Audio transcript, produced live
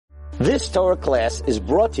This Torah class is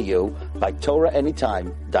brought to you by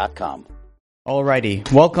TorahAnytime.com.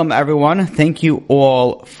 Alrighty, welcome everyone. Thank you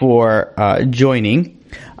all for joining.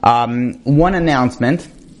 One announcement,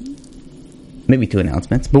 maybe two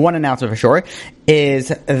announcements, but one announcement for sure is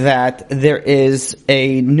that there is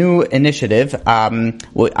a new initiative. I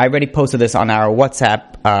already posted this on our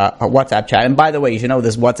WhatsApp chat. And by the way, you should know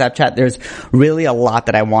this WhatsApp chat, there's really a lot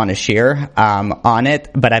that I want to share on it,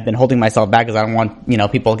 but I've been holding myself back because I don't want,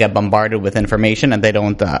 people get bombarded with information and they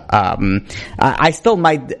don't, I still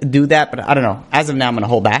might do that, but I don't know. As of now, I'm going to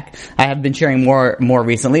hold back. I have been sharing more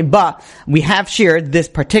recently, but we have shared this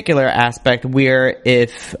particular aspect where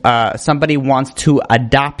if somebody wants to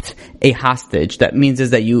adopt a hostage, that means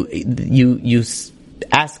is that you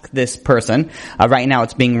ask this person. Right now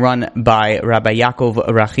it's being run by Rabbi Yaakov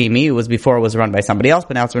Rahimi. It was run by somebody else,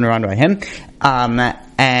 but now it's been run by him.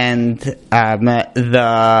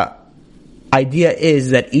 The idea is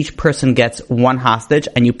that each person gets one hostage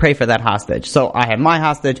and you pray for that hostage. So I have my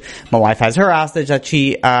hostage, my wife has her hostage that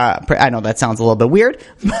she, I know that sounds a little bit weird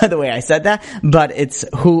by the way I said that, but it's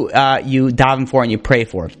who you daven for and you pray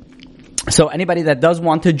for. So anybody that does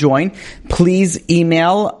want to join, please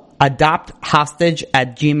email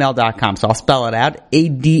adopthostage@gmail.com. So I'll spell it out.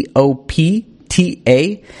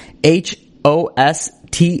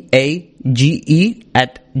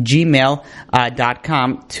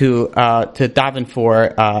 ADOPTAHOSTAGE@gmail.com to daven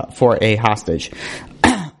for a hostage.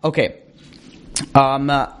 Okay.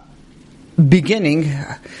 Beginning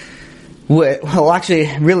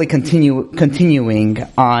really continuing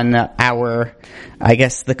on our, I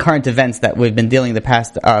guess, the current events that we've been dealing the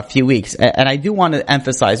past few weeks. And I do want to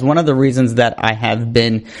emphasize one of the reasons that I have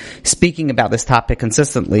been speaking about this topic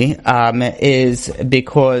consistently is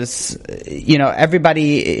because,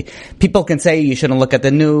 people can say you shouldn't look at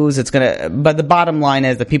the news, but the bottom line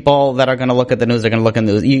is the people that are going to look at the news are going to look at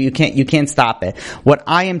the news. You can't stop it. What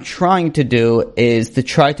I am trying to do is to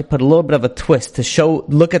try to put a little bit of a twist to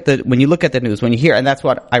when you look at the news, when you hear, and that's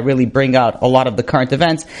what I really bring out a lot of the current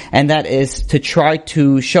events, and that is to try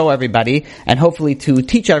to show everybody and hopefully to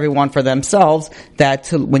teach everyone for themselves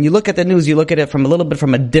that when you look at the news, you look at it from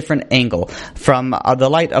a different angle, from the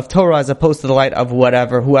light of Torah as opposed to the light of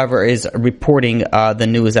whoever is reporting the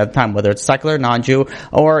news at the time, whether it's secular, non-Jew,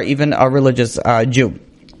 or even a religious Jew.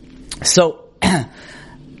 So,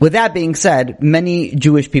 with that being said, many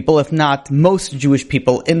Jewish people, if not most Jewish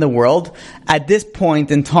people in the world, at this point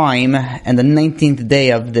in time, and the 19th day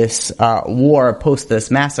of this war, post this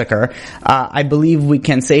massacre, I believe we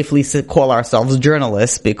can safely call ourselves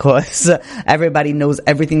journalists because everybody knows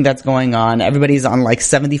everything that's going on. Everybody's on like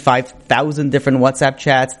 75,000 different WhatsApp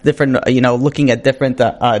chats, looking at different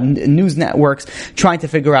news networks, trying to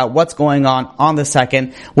figure out what's going on the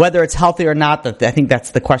second, whether it's healthy or not. I think that's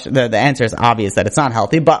the question. The answer is obvious that it's not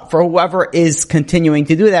healthy. But for whoever is continuing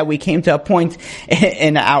to do that, we came to a point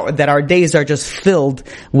that our days are just filled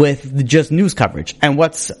with just news coverage and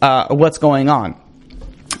what's going on.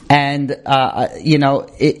 And,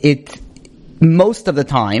 most of the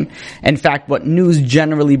time, in fact, what news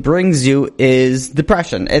generally brings you is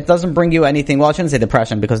depression. It doesn't bring you anything, well, I shouldn't say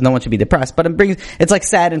depression because no one should be depressed, but it's like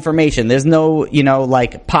sad information. There's no,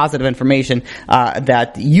 positive information,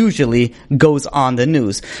 that usually goes on the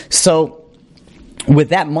news. So, with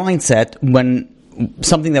that mindset, when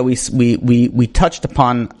something that we touched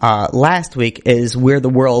upon last week is where the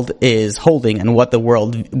world is holding and what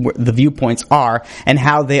the viewpoints are and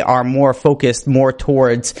how they are more focused more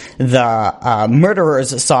towards the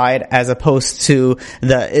murderer's side as opposed to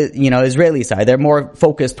the Israeli side. They're more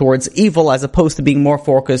focused towards evil as opposed to being more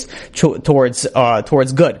focused towards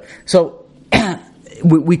good. So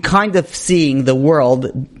we kind of seeing the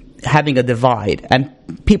world having a divide and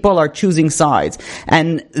people are choosing sides,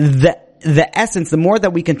 and the essence, the more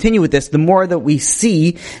that we continue with this, the more that we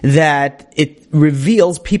see that it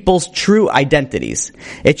reveals people's true identities.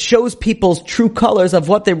 It shows people's true colors of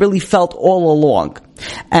what they really felt all along.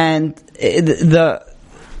 And the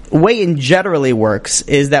way it generally works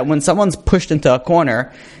is that when someone's pushed into a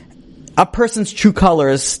corner, a person's true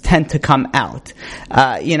colors tend to come out.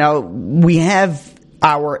 We have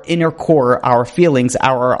our inner core, our feelings,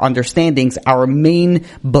 our understandings, our main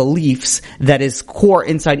beliefs that is core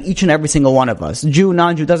inside each and every single one of us. Jew,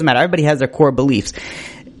 non-Jew, doesn't matter. Everybody has their core beliefs.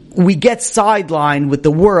 we get sidelined with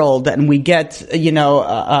the world, and we get, I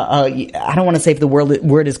don't want to say if the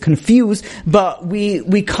word is confused, but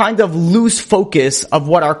we kind of lose focus of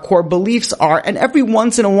what our core beliefs are. And every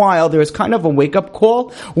once in a while, there's kind of a wake-up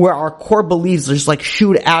call where our core beliefs just like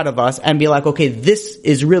shoot out of us and be like, okay, this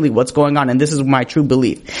is really what's going on, and this is my true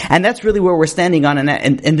belief. And that's really where we're standing on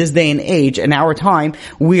in this day and age, in our time,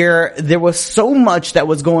 where there was so much that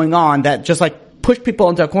was going on that just like pushed people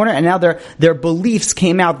into a corner, and now their beliefs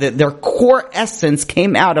came out, that their core essence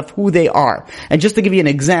came out of who they are. And just to give you an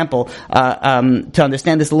example, to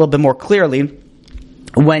understand this a little bit more clearly,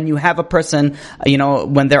 when you have a person,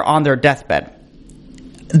 when they're on their deathbed,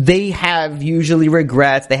 they have usually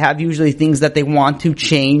regrets, they have usually things that they want to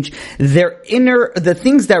change. The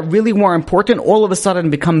things that really were important all of a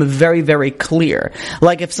sudden become very, very clear.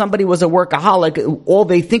 Like if somebody was a workaholic, all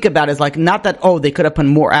they think about is like, not that, they could have put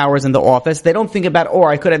more hours in the office. They don't think about,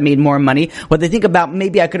 I could have made more money. What they think about,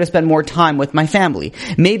 maybe I could have spent more time with my family.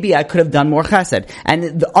 Maybe I could have done more chesed.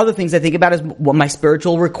 And the other things I think about is what my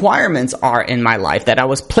spiritual requirements are in my life, that I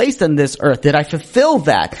was placed on this earth. Did I fulfill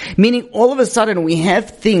that? Meaning all of a sudden we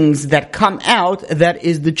have things that come out that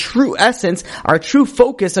is the true essence, our true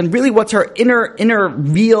focus, and really what's our inner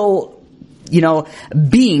real,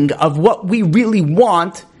 being of what we really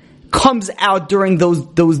want comes out during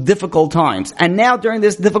those difficult times. And now during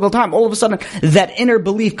this difficult time, all of a sudden that inner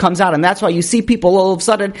belief comes out, and that's why you see people all of a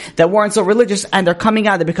sudden that weren't so religious, and they're coming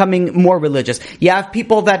out, they're becoming more religious. You have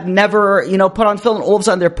people that never, put on tefillin, all of a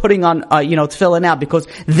sudden they're putting on, tefillin now, because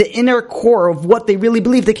the inner core of what they really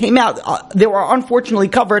believe, they came out. They were unfortunately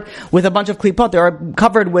covered with a bunch of klipot. They are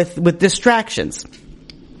covered with distractions.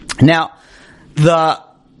 Now, the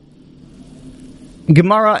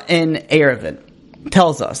Gemara in Eruvin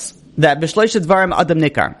tells us that b'shloisha dvarim adam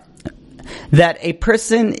nikar, that a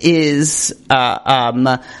person is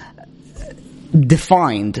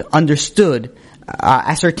defined, understood,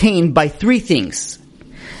 ascertained by three things: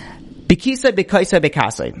 bikisa, bekaisa,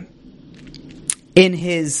 bekasai, in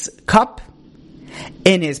his cup,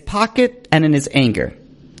 in his pocket, and in his anger.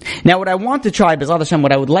 Now, what I want to try, B'ezrat Hashem,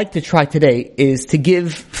 what I would like to try today is to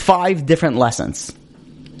give 5 different lessons.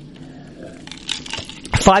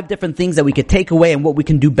 5 different things that we could take away and what we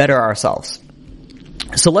can do better ourselves.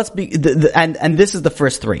 So let's be, and this is the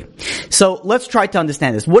first 3. So let's try to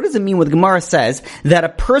understand this. What does it mean when the Gemara says that a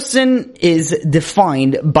person is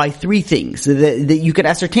defined by 3 things? That you could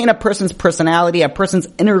ascertain a person's personality, a person's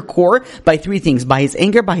inner core by 3 things: by his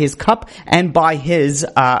anger, by his cup, and by his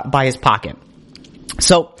pocket.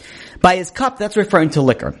 So, by his cup, that's referring to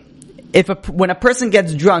liquor. When a person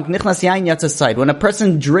gets drunk, nichnas yain yatsa side. When a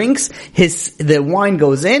person drinks, the wine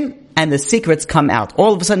goes in and the secrets come out.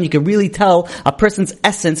 All of a sudden, you can really tell a person's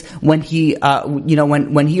essence when he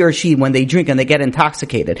or she, when they drink and they get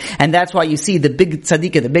intoxicated. And that's why you see the big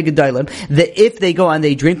tzaddikim, the big gedolim, that if they go and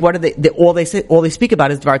they drink, what do all they speak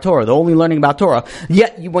about is Dvar Torah. They're only learning about Torah.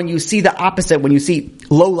 Yet, when you see the opposite, when you see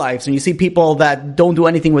lowlifes, when you see people that don't do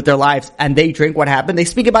anything with their lives and they drink, what happened? They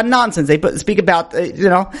speak about nonsense. They speak about,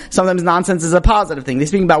 sometimes nonsense is a positive thing. They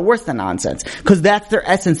speak about worse than nonsense. Because that's their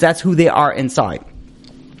essence. That's who they are inside.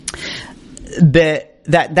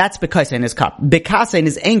 That's Bekasa in his cup. Bekasa in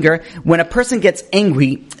his anger, when a person gets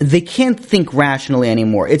angry, they can't think rationally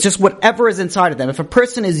anymore. It's just whatever is inside of them. If a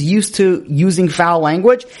person is used to using foul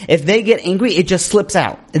language, if they get angry, it just slips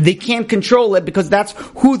out. They can't control it because that's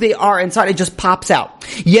who they are inside. It just pops out.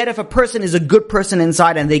 Yet if a person is a good person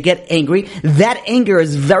inside and they get angry, that anger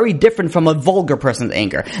is very different from a vulgar person's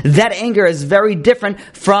anger. That anger is very different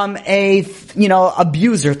from a,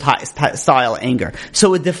 abuser style anger.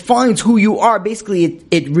 So it defines who you are. Basically,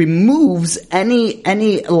 it removes any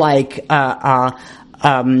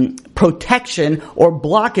protection or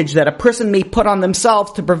blockage that a person may put on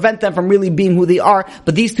themselves to prevent them from really being who they are.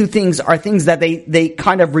 But these 2 things are things that they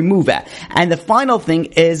kind of remove at. And the final thing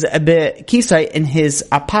is a bit kisai in his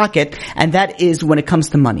pocket, and that is when it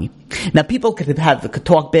comes to money. Now, people could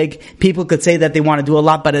talk big, people could say that they want to do a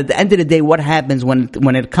lot, but at the end of the day, what happens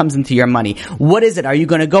when it comes into your money? What is it? Are you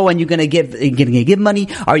going to go and you're going to give money?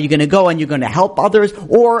 Are you going to go and you're going to help others?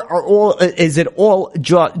 Or is it all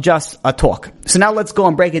just a talk? So now let's go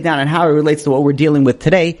and break it down and how it relates to what we're dealing with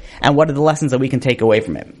today and what are the lessons that we can take away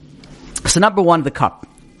from it. So number 1, the cup.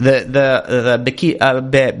 The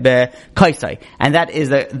kaisai, and that is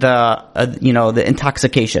the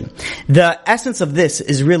intoxication. The essence of this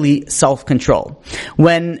is really self-control.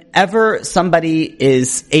 Whenever somebody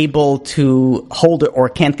is able to hold it or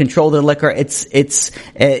can't control their liquor, it's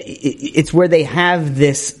where they have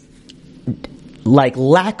this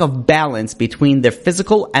lack of balance between their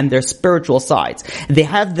physical and their spiritual sides. They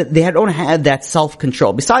don't have that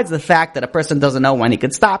self-control. Besides the fact that a person doesn't know when he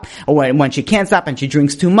could stop or when she can't stop and she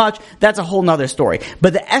drinks too much, that's a whole nother story.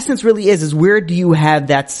 But the essence really is where do you have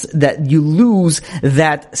that you lose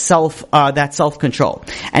that self-control.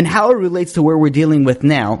 And how it relates to where we're dealing with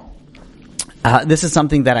now. This is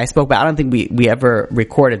something that I spoke about. I don't think we ever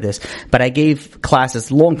recorded this, but I gave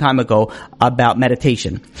classes a long time ago about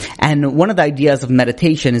meditation. And one of the ideas of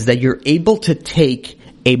meditation is that you're able to take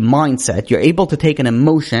a mindset, you're able to take an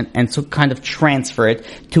emotion and so kind of transfer it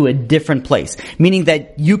to a different place. Meaning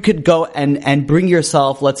that you could go and bring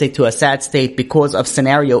yourself, let's say, to a sad state because of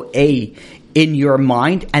scenario A in your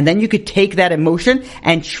mind, and then you could take that emotion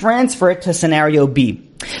and transfer it to scenario B.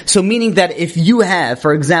 So meaning that if you have,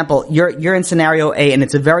 for example, you're in scenario A and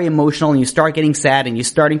it's a very emotional and you start getting sad and you're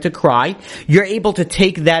starting to cry, you're able to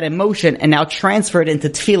take that emotion and now transfer it into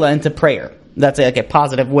tefillah, into prayer. That's like a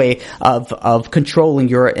positive way of controlling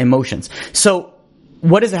your emotions. So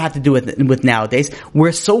what does it have to do with nowadays?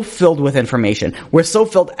 We're so filled with information. We're so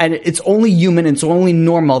filled, and it's only human and it's only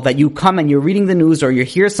normal that you come and you're reading the news or you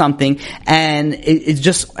hear something and it's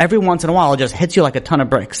just every once in a while it just hits you like a ton of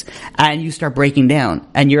bricks and you start breaking down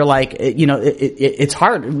and you're like, it's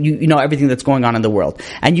hard. You know everything that's going on in the world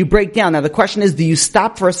and you break down. Now the question is, do you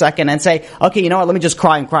stop for a second and say, okay, you know what, let me just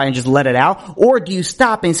cry and just let it out? Or do you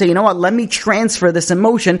stop and say, you know what, let me transfer this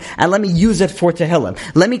emotion and let me use it for Tehillim.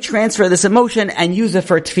 Let me transfer this emotion and use it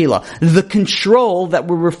for tefillah. The control that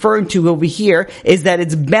we're referring to over here is that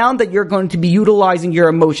it's bound that you're going to be utilizing your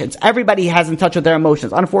emotions. Everybody has in touch with their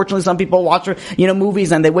emotions. Unfortunately, some people watch,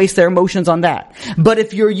 movies and they waste their emotions on that. But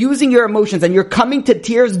if you're using your emotions and you're coming to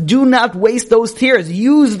tears, do not waste those tears.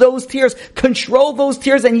 Use those tears. Control those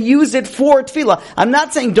tears and use it for tefillah. I'm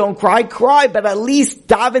not saying don't cry, but at least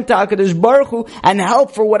daven to HaKadosh Baruch Hu and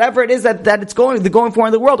help for whatever it is that it's going for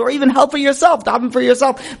in the world, or even help for yourself, daven for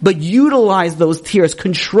yourself. But utilize those tears.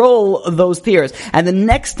 Control those tears. And the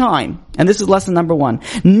next time, and this is lesson number 1,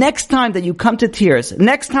 next time that you come to tears,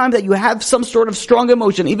 next time that you have some sort of strong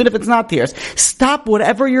emotion, even if it's not tears, stop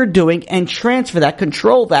whatever you're doing and transfer that,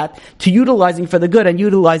 control that to utilizing for the good and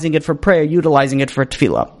utilizing it for prayer, utilizing it for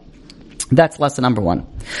tefillah. That's lesson number 1.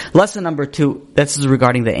 Lesson number 2, this is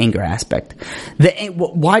regarding the anger aspect.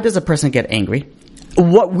 Why does a person get angry?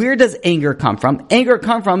 Where does anger come from? Anger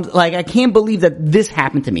comes from, like, I can't believe that this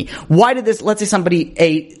happened to me. Why did this, let's say somebody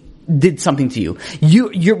A did something to you.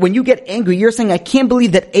 When you get angry, you're saying, I can't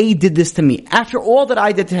believe that A did this to me. After all that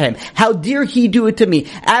I did to him, how dare he do it to me?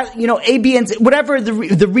 A, B, and C, whatever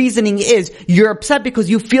the reasoning is, you're upset because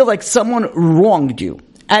you feel like someone wronged you.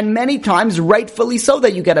 And many times, rightfully so,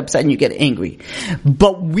 that you get upset and you get angry.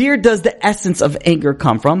 But where does the essence of anger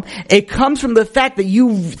come from? It comes from the fact that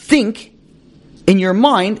you think in your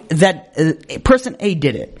mind that person A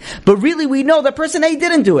did it. But really we know that person A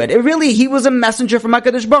didn't do it. He was a messenger from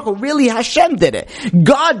HaKadosh Baruch Hu. Really Hashem did it.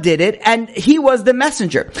 God did it and he was the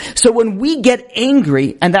messenger. So when we get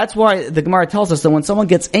angry, and that's why the Gemara tells us that when someone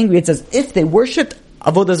gets angry, it says if they worshiped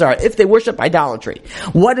Avodah Zarah, if they worship idolatry.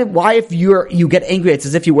 Why if you get angry, it's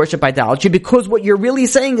as if you worship idolatry? Because what you're really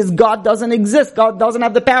saying is God doesn't exist. God doesn't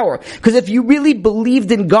have the power. Because if you really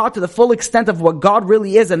believed in God to the full extent of what God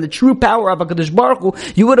really is and the true power of HaKadosh Baruch Hu,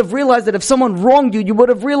 you would have realized that if someone wronged you, you would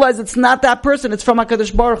have realized it's not that person, it's from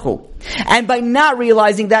HaKadosh Baruch Hu. And by not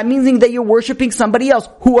realizing that, meaning that you're worshiping somebody else.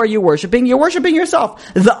 Who are you worshiping? You're worshiping yourself.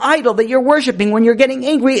 The idol that you're worshiping when you're getting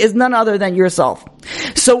angry is none other than yourself.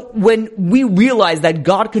 So when we realize that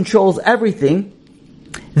God controls everything,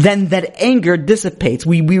 then that anger dissipates.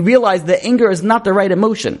 We realize that anger is not the right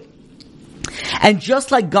emotion. And just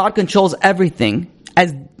like God controls everything,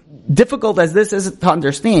 as difficult as this is to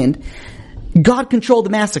understand, God controlled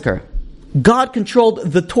the massacre. God controlled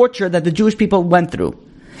the torture that the Jewish people went through.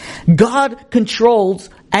 God controls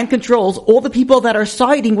all the people that are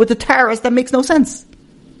siding with the terrorists. That makes no sense.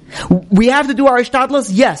 We have to do our ishtadlus?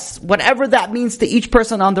 Yes. Whatever that means to each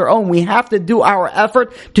person on their own, we have to do our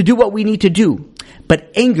effort to do what we need to do.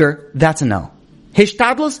 But anger, that's a no.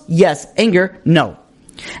 Hishtadlus? Yes. Anger? No.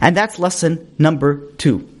 And that's lesson number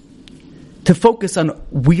 2. To focus on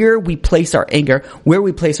where we place our anger, where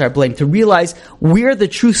we place our blame, to realize where the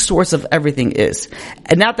true source of everything is.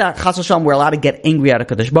 And not that, chas v'shalom, we're allowed to get angry at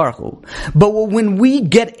HaKadosh Baruch Hu. But when we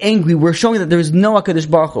get angry, we're showing that there is no HaKadosh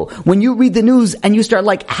Baruch Hu. When you read the news and you start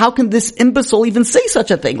like, how can this imbecile even say such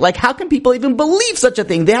a thing? Like, how can people even believe such a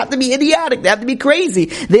thing? They have to be idiotic. They have to be crazy.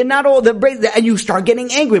 They're not all the brains. And you start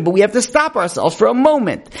getting angry, but we have to stop ourselves for a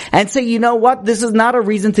moment and say, you know what? This is not a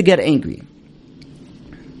reason to get angry.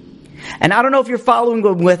 And I don't know if you're following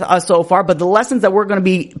with us so far, but the lessons that we're going to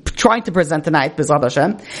be trying to present tonight, B'ezrat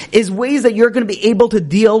Hashem, is ways that you're going to be able to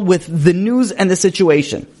deal with the news and the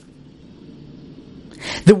situation.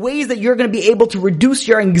 The ways that you're going to be able to reduce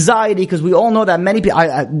your anxiety, because we all know that many people,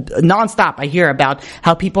 non-stop I hear about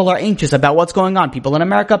how people are anxious about what's going on. People in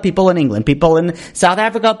America, people in England, people in South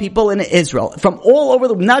Africa, people in Israel, from all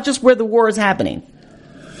over not just where the war is happening.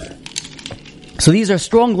 So these are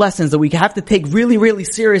strong lessons that we have to take really, really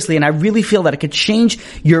seriously, and I really feel that it could change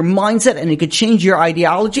your mindset and it could change your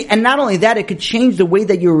ideology, and not only that, it could change the way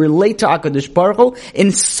that you relate to HaKadosh Baruch Hu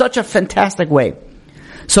in such a fantastic way.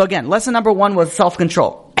 So again, lesson number 1 was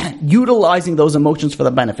self-control. Utilizing those emotions for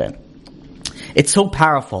the benefit. It's so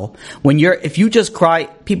powerful when if you just cry,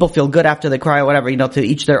 people feel good after they cry or whatever, to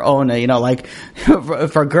each their own, like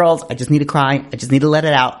for girls, I just need to cry. I just need to let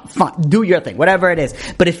it out. Fine, do your thing, whatever it is.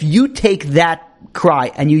 But if you take that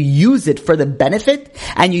cry and you use it for the benefit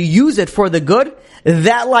and you use it for the good,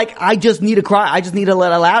 that I just need to cry, I just need to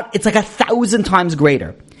let it out, it's 1,000 times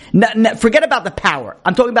greater. Forget about the power.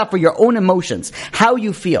 I'm talking about for your own emotions, how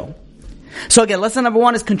you feel. So again, lesson number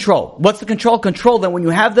 1 is control. What's the control? Control that when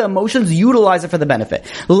you have the emotions, utilize it for the benefit.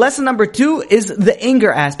 Lesson number 2 is the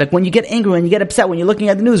anger aspect. When you get angry, when you get upset, when you're looking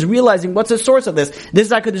at the news, realizing what's the source of this. This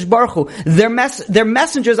is HaKadosh Baruch Hu. They're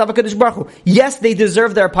messengers of HaKadosh Baruch Hu. Yes, they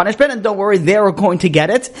deserve their punishment, and don't worry, they're going to get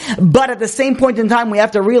it. But at the same point in time, we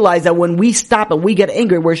have to realize that when we stop and we get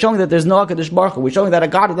angry, we're showing that there's no HaKadosh Baruch Hu. We're showing that a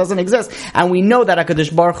God doesn't exist. And we know that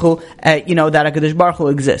HaKadosh Baruch Hu, that HaKadosh Baruch Hu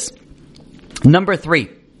exists. Number 3.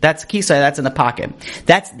 That's kisai, that's in the pocket.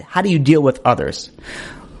 That's how do you deal with others.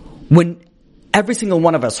 When every single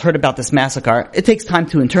one of us heard about this massacre, it takes time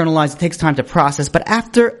to internalize, it takes time to process, but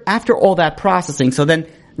after all that processing, so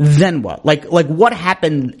then what? Like what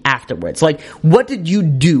happened afterwards? What did you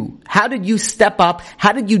do? How did you step up?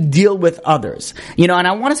 How did you deal with others? And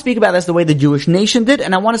I want to speak about this the way the Jewish nation did,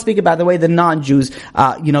 and I want to speak about the way the non-Jews,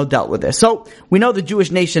 dealt with this. So, we know the Jewish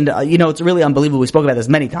nation, it's really unbelievable. We spoke about this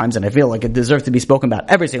many times, and I feel like it deserves to be spoken about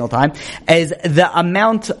every single time, as the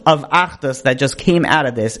amount of achdus that just came out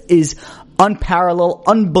of this is unparalleled,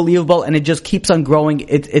 unbelievable, and it just keeps on growing.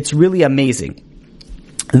 It's really amazing.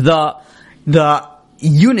 The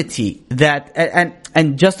unity that,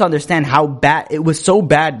 and just to understand how bad, it was so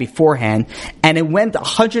bad beforehand, and it went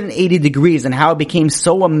 180 degrees, and how it became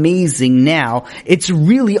so amazing now, it's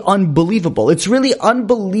really unbelievable. It's really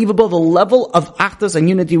unbelievable the level of achdus and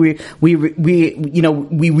unity we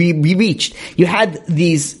reached. You had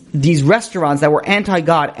these restaurants that were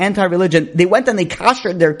anti-God, anti-religion. They went and they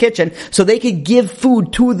kashered their kitchen so they could give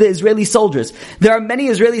food to the Israeli soldiers. There are many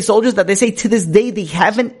Israeli soldiers that they say to this day they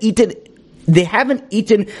haven't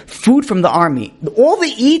eaten food from the army. All they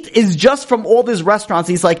eat is just from all these restaurants,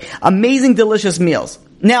 these amazing, delicious meals.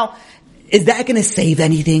 Now, is that going to save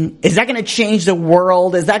anything? Is that going to change the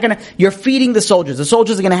world? You're feeding the soldiers. The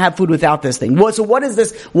soldiers are going to have food without this thing. So what is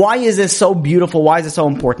this? Why is this so beautiful? Why is it so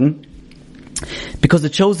important? Because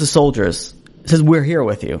it shows the soldiers. It says, we're here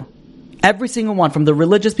with you. Every single one, from the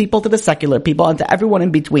religious people to the secular people and to everyone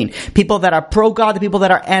in between. People that are pro-God, the people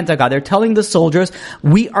that are anti-God. They're telling the soldiers,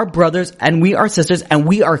 we are brothers and we are sisters and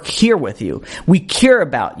we are here with you. We care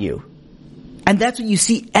about you. And that's what you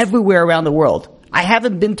see everywhere around the world. I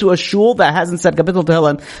haven't been to a shul that hasn't said Kapitel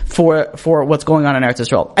Tehillim for what's going on in Eretz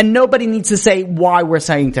Yisrael. And nobody needs to say why we're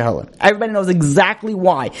saying Tehillim. Everybody knows exactly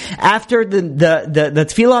why. After the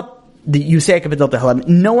tefillah, you say Kapitel Tehillim.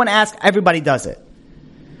 No one asks, everybody does it.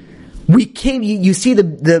 You see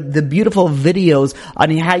the beautiful videos on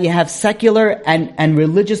how you have secular and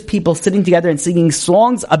religious people sitting together and singing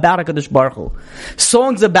songs about HaKadosh Baruch Hu.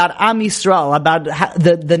 Songs about Am Yisrael, about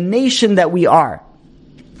the nation that we are.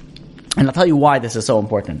 And I'll tell you why this is so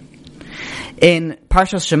important. In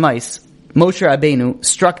Parshas Shemais, Moshe Rabbeinu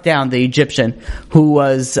struck down the Egyptian who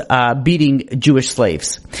was beating Jewish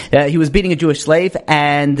slaves. He was beating a Jewish slave,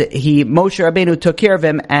 and Moshe Rabbeinu took care of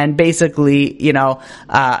him and basically,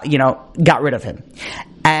 got rid of him.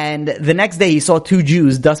 And the next day he saw 2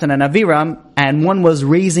 Jews, Dasan and Aviram, and one was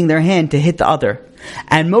raising their hand to hit the other.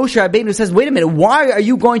 And Moshe Rabbeinu says, wait a minute, why are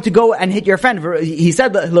you going to go and hit your friend? He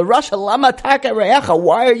said, why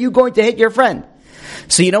are you going to hit your friend?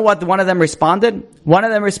 So you know what one of them responded?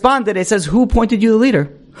 It says, who appointed you the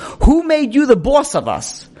leader? Who made you the boss of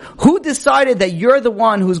us? Who decided that you're the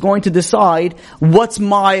one who's going to decide what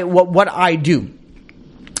I do?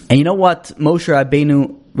 And you know what Moshe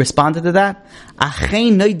Rabbeinu responded to that?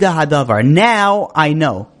 Now I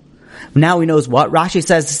know. Now he knows what? Rashi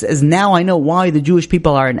says, now I know why the Jewish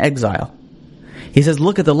people are in exile. He says,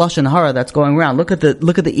 look at the lashon hara that's going around. Look at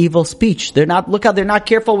the evil speech. Look how they're not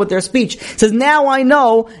careful with their speech. He says, now I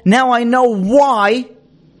know why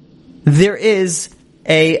there is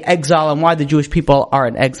a exile and why the Jewish people are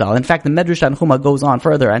in exile. In fact, the Medrash Tanchuma goes on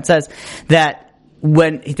further and says that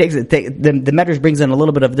when he takes it, the Medrash brings in a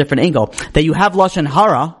little bit of a different angle, that you have Lashon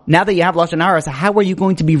Hara. Now that you have Lashon Hara, so how are you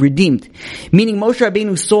going to be redeemed? Meaning Moshe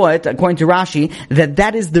Rabbeinu saw it, according to Rashi,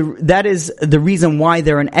 that is the reason why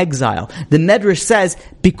they're in exile. The Medrash says,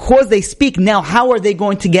 because they speak, now how are they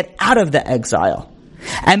going to get out of the exile?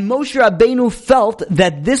 And Moshe Rabbeinu felt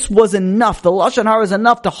that this was enough. The Lashon Hara is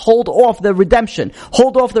enough to hold off the redemption from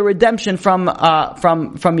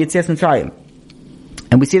Yetzias Mitzrayim.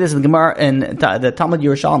 And we see this in the Gemara in the Talmud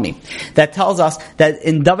Yerushalmi that tells us that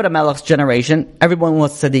in David HaMelech's generation, everyone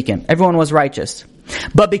was tzaddikim, everyone was righteous.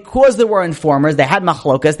 But because there were informers, they had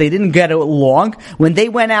machlokas, they didn't get along. When they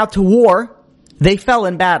went out to war, they fell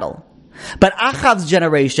in battle. But Achav's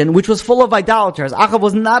generation, which was full of idolaters, Achav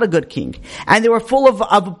was not a good king. And they were full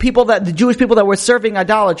of people the Jewish people that were serving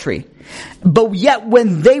idolatry. But yet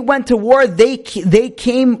when they went to war, they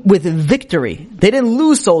came with victory. They didn't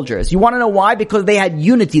lose soldiers. You want to know why? Because they had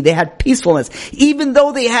unity, they had peacefulness. Even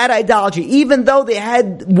though they had idolatry, even though they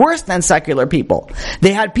had worse than secular people.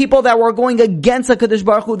 They had people that were going against HaKadosh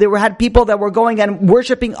Baruch Hu. They had people that were going and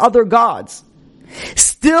worshiping other gods.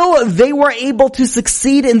 Still, they were able to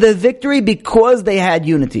succeed in the victory because they had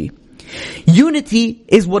unity. Unity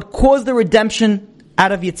is what caused the redemption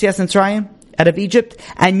out of Yetzias Mitzrayim, out of Egypt,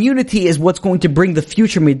 and unity is what's going to bring the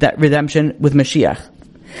future redemption with Mashiach.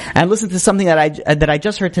 And listen to something that I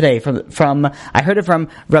just heard today I heard it from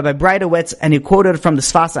Rabbi Breidowitz, and he quoted it from the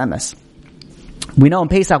Sfas Emes. We know in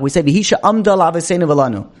Pesach we say V'hisha amda l'avosenu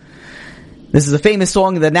v'lanu. This is a famous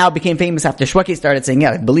song that now became famous after Shweki started saying,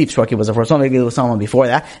 I believe Shweki was the first one, maybe there was someone before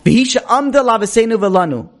that. V'hisha amda l'avosenu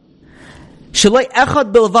v'lanu. Shaloi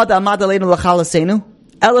echad bilvad amad aleinu l'chalasenu.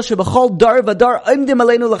 Ela shebachol dar v'dar imdim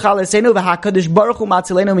aleinu l'chalasenu v'hakadosh baruch hu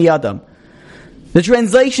matzilenu miyadam. The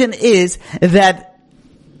translation is that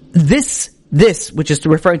this, which is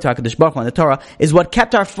referring to HaKadosh Baruch Hu and the Torah, is what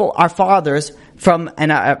kept our fathers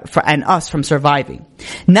and us from surviving.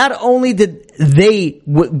 Not only did they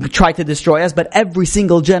try to destroy us, but every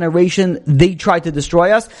single generation they tried to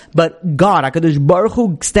destroy us, but God, HaKadosh Baruch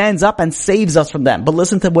Hu, stands up and saves us from them. But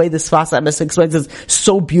listen to the way this Sfas Emes explains it. It's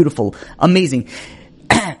so beautiful. Amazing.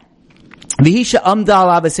 He says this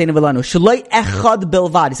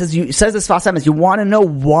Sfas Emes, you want to know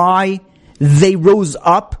why they rose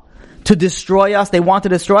up to destroy us? They want to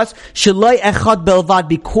destroy us. Shaloi echad belvad,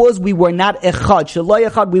 because we were not echad. Shaloi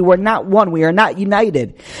echad, we were not one. We are not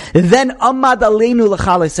united. Then amad aleinu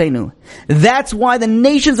l'chalesenu. That's why the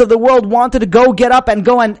nations of the world wanted to get up and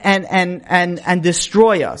go and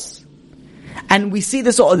destroy us. And we see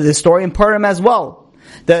this story in Purim as well.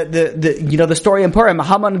 The story in Purim,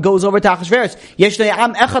 Haman goes over to Achashverosh. Yesh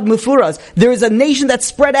am echad mufuraz. There is a nation that's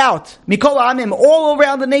spread out. Mikol amim, all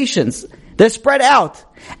around the nations. They're spread out.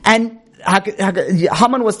 And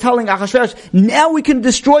Haman was telling Achashverosh, now we can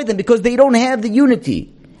destroy them because they don't have the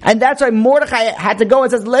unity. And that's why Mordechai had to go and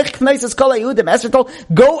says, Lech knesses kol haYehudim. Esther told,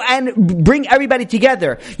 go and bring everybody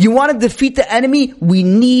together. You want to defeat the enemy? We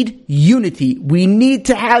need unity. We need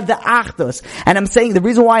to have the achdus. And I'm saying the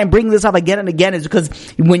reason why I'm bringing this up again and again is because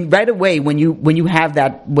when you have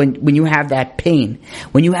that pain,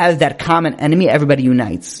 when you have that common enemy, everybody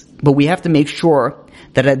unites. But we have to make sure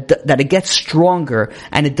that it gets stronger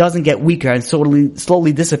and it doesn't get weaker and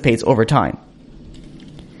slowly dissipates over time.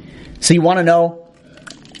 So you want to know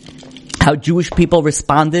how Jewish people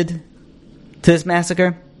responded to this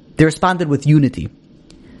massacre? They responded with unity.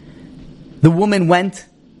 The woman went,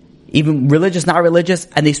 even religious, not religious,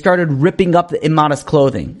 and they started ripping up the immodest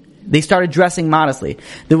clothing. They started dressing modestly.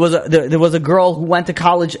 There was a girl who went to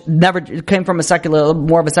college, came from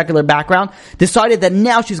more of a secular background, decided that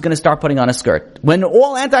now she's going to start putting on a skirt. When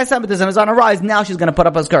all anti-Semitism is on a rise, now she's going to put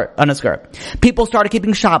up a skirt. People started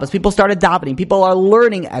keeping Shabbos. People started davening. People are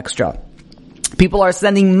learning extra. People are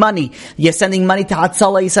sending money. You're sending money to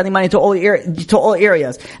Hatzalah. You're sending money to all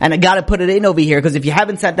areas. And I gotta put it in over here, because if you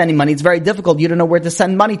haven't sent any money, it's very difficult. You don't know where to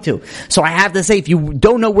send money to. So I have to say, if you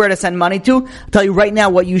don't know where to send money to, I'll tell you right now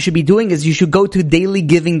what you should be doing is you should go to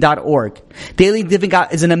dailygiving.org. Daily Giving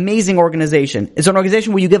is an amazing organization. It's an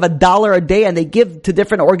organization where you give $1 a day and they give to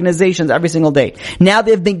different organizations every single day. Now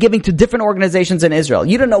they've been giving to different organizations in Israel.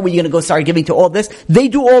 You don't know where you're gonna go start giving to all this. They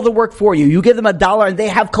do all the work for you. You give them $1 and they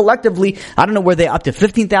have collectively, I don't know where they're up to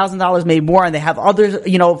 $15,000, maybe more, and they have other,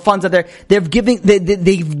 funds that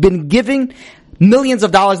they've been giving millions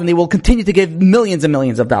of dollars, and they will continue to give millions and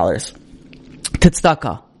millions of dollars to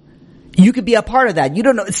tzedakah. You could be a part of that. You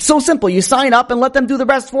don't know. It's so simple. You sign up and let them do the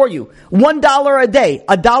rest for you. $1 a day,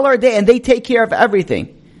 $1 a day, and they take care of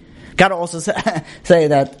everything. Gotta also say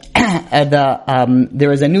that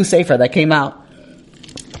there is a new sefer that came out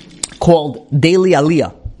called Daily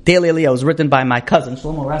Aliyah. Daily Aliyah was written by my cousin,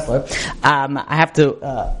 Shlomo Ressler. I have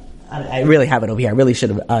to... I really have it over here. I really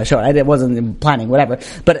should have shown it. I wasn't planning, whatever.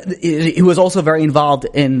 But he was also very involved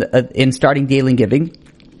in starting Daily Giving.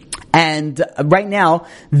 And right now,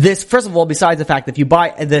 this, first of all, besides the fact that if you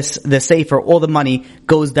buy this sefer, all the money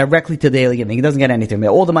goes directly to Daily Giving. It doesn't get anything.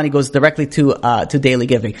 All the money goes directly to Daily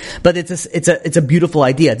Giving. But it's a beautiful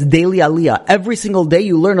idea. It's Daily Aliyah. Every single day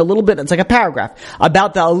you learn a little bit. It's like a paragraph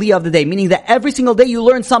about the Aliyah of the day, meaning that every single day you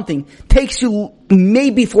learn something. Takes you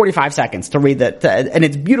maybe 45 seconds to read that, and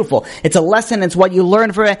it's beautiful. It's a lesson. It's what you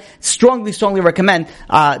learn from it. Strongly recommend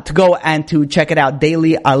to go and to check it out.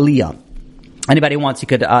 Daily Aliyah. Anybody wants, you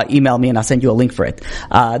could email me and I'll send you a link for it.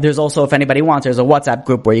 There's also, if anybody wants, there's a WhatsApp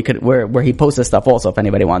group where you could where he posts this stuff also. If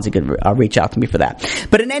anybody wants, you could reach out to me for that.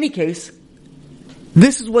 But in any case,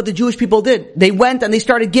 this is what the Jewish people did. They went and they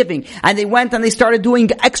started giving, and they went and they started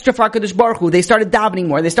doing extra for HaKadosh Baruch Hu. They started davening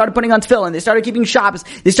more. They started putting on tefillin. They started keeping Shabbos.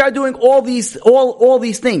 They started doing all these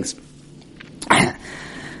things.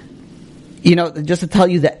 You know, just to tell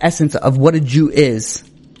you the essence of what a Jew is.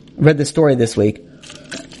 I read the story this week,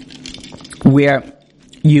 where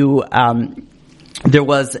there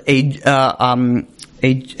was a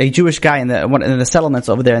Jewish guy in the settlements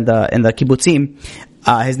over there in the kibbutzim.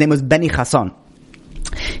 His name was Benny Chasson.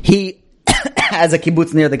 He has a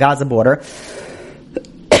kibbutz near the Gaza border,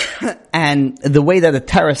 and the way that the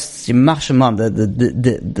terrorists, the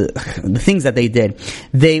things that they did,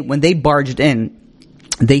 when they barged in,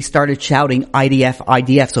 they started shouting IDF,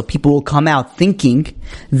 IDF. So people will come out thinking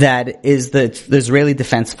that is the Israeli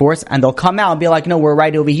Defense Force, and they'll come out and be like, no, we're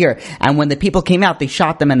right over here. And when the people came out, they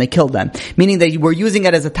shot them and they killed them. Meaning they were using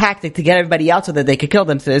it as a tactic to get everybody out so that they could kill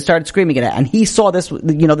them. So they started screaming at it. And he saw this,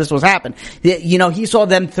 this was happen. He saw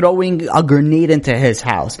them throwing a grenade into his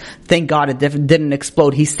house. Thank God it didn't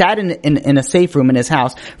explode. He sat in a safe room in his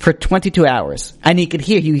house for 22 hours. And he could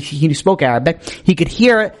hear, he spoke Arabic, he could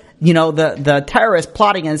hear the terrorists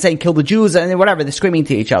plotting and saying, kill the Jews, and whatever, they're screaming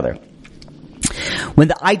to each other. When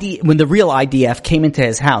the real IDF came into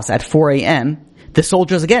his house at 4 a.m., the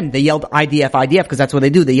soldiers again, they yelled IDF, IDF, because that's what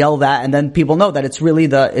they do. They yell that, and then people know that it's really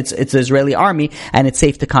it's the Israeli army, and it's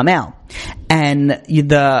safe to come out. And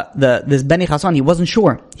this Benny Chasson, he wasn't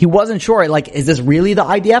sure. He wasn't sure, like, is this really the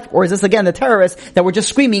IDF, or is this again the terrorists that were just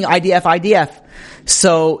screaming IDF, IDF?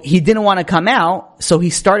 So he didn't want to come out, so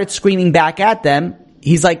he started screaming back at them.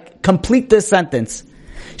 He's like, complete this sentence.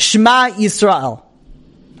 Shema Yisrael.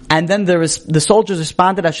 And then the soldiers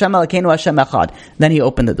responded, Hashem Elokeinu Hashem Echad. Then he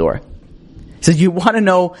opened the door. He says, you want to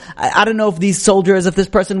know, I don't know if these soldiers, if this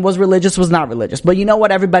person was religious, was not religious. But you know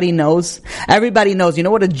what everybody knows? Everybody knows, you know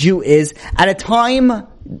what a Jew is? At a time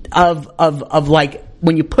of like,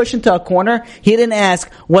 when you push into a corner, he didn't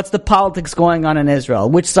ask, what's the politics going on in Israel?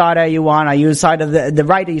 Which side are you on? Are you side of the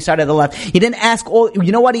right or you side of the left? He didn't ask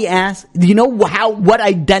you know what he asked? You know what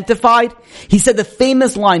identified? He said the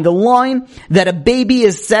famous line, the line that a baby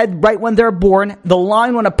is said right when they're born, the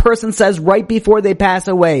line when a person says right before they pass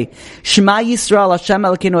away. Shema Yisrael Hashem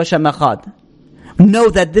Elokeinu Hashem Echad. Know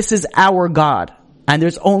that this is our God, and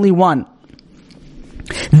there's only one.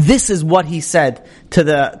 This is what he said to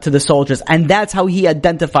the soldiers, and that's how he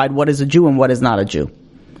identified what is a Jew and what is not a Jew.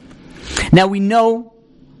 Now we know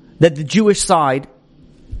that the Jewish side,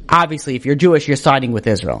 obviously if you're Jewish, you're siding with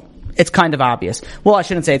Israel. It's kind of obvious. Well, I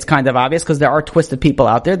shouldn't say it's kind of obvious, because there are twisted people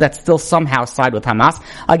out there that still somehow side with Hamas.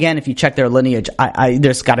 Again, if you check their lineage,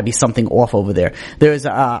 there's got to be something off over there. There's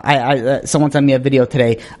someone sent me a video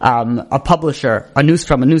today. A publisher,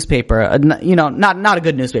 from a newspaper, not a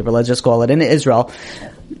good newspaper, let's just call it, in Israel.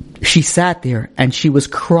 She sat there and she was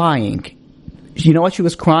crying. You know what she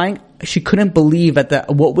was crying? She couldn't believe at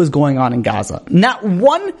what was going on in Gaza. Not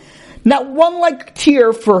one like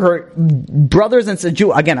tear for her brothers and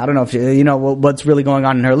sisters. Again, I don't know if you know what's really going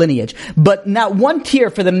on in her lineage, but not one tear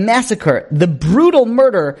for the massacre, the brutal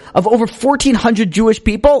murder of over 1,400 Jewish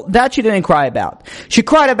people. That she didn't cry about. She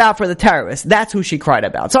cried about for the terrorists. That's who she cried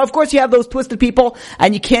about. So of course you have those twisted people,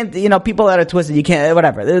 and you can't, people that are twisted, you can't,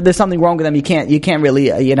 whatever. There's something wrong with them. You can't really,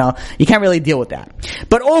 you can't really deal with that.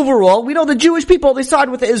 But overall, we know the Jewish people, they side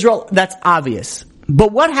with Israel. That's obvious.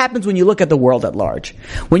 But what happens when you look at the world at large?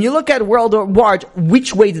 When you look at the world at large,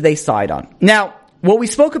 which way do they side on? Now, what we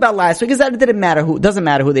spoke about last week is that it doesn't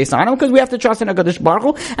matter who they side on, because we have to trust in HaKadosh Baruch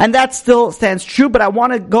Hu, and that still stands true. But I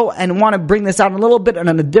want to bring this out a little bit on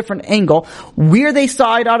a different angle, where they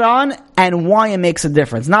side on and why it makes a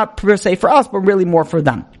difference. Not per se for us, but really more for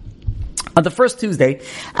them. On the first Tuesday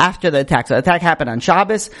after the attack, so the attack happened on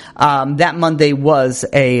Shabbos. That Monday was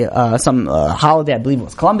some holiday, I believe it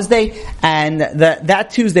was Columbus Day, and that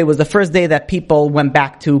Tuesday was the first day that people went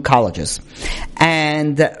back to colleges.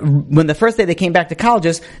 And when the first day they came back to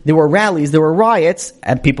colleges, there were rallies, there were riots,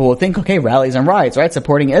 and people would think, okay, rallies and riots, right?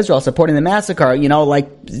 Supporting Israel, supporting the massacre, saying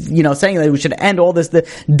that we should end all this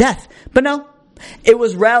death. But no, it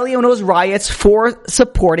was rally and it was riots for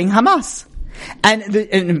supporting Hamas.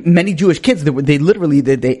 And many Jewish kids, they literally,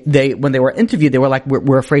 when they were interviewed, they were like,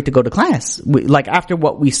 we're afraid to go to class. Like after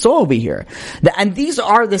what we saw over here. And these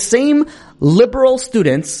are the same liberal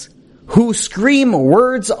students who scream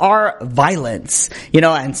words are violence,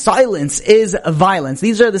 and silence is violence.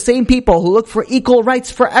 These are the same people who look for equal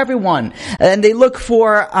rights for everyone. And they look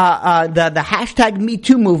for, the hashtag Me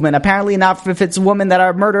Too movement. Apparently not if it's women that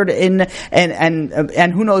are murdered and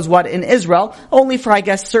who knows what in Israel. Only for, I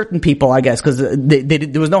guess, certain people, cause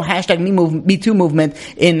there was no hashtag Me Too movement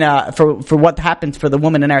for what happened for the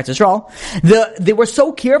woman in Eretz Israel. They were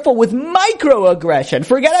so careful with microaggression.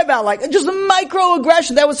 Forget about just a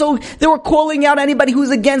microaggression. They were calling out anybody who's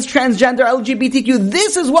against transgender, LGBTQ.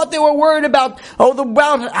 This is what they were worried about.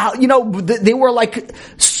 They were like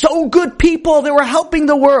so good people. They were helping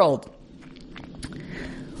the world.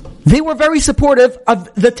 They were very supportive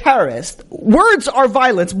of the terrorists. Words are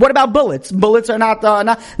violence. What about bullets? Bullets are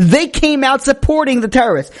not. They came out supporting the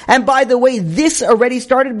terrorists. And by the way, this already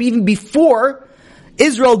started even before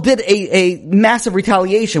Israel did a massive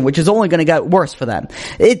retaliation, which is only going to get worse for them.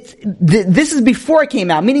 This is before it came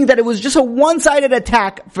out, meaning that it was just a one-sided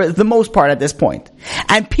attack for the most part at this point.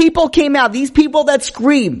 And people came out, these people that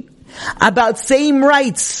scream about same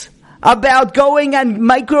rights, about going and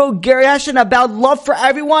microaggression, about love for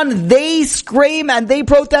everyone, they scream and they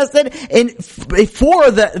protested for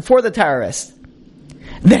the terrorists.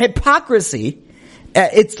 The hypocrisy.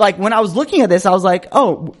 It's like when I was looking at this, I was like,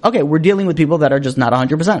 oh, okay, we're dealing with people that are just not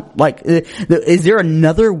 100%. Like, is there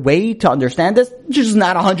another way to understand this? Just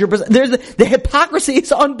not 100%. The hypocrisy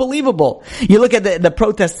is unbelievable. You look at the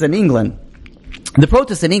protests in England. The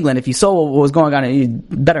protests in England, if you saw what was going on,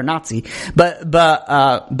 better Nazi.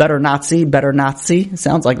 Better Nazi,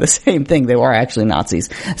 sounds like the same thing. They were actually Nazis.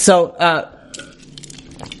 So,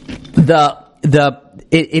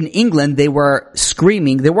 in England, they were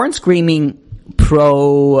screaming, they weren't screaming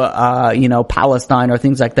Palestine or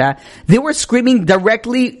things like that. They were screaming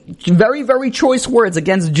directly, very, very choice words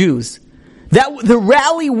against Jews. The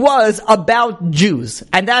rally was about Jews.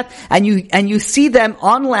 And you see them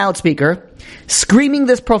on loudspeaker screaming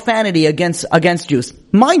this profanity against Jews.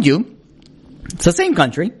 Mind you, it's the same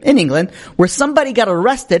country, in England, where somebody got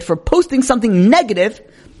arrested for posting something negative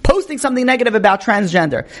about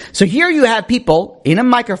transgender. So here you have people in a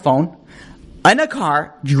microphone, in a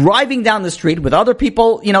car, driving down the street with other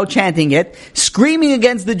people, chanting it, screaming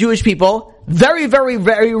against the Jewish people, very, very,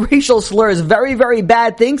 very racial slurs, very, very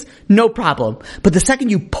bad things, no problem. But the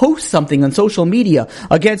second you post something on social media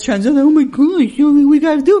against transgender, oh my gosh, we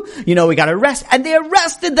gotta do, we gotta arrest, and they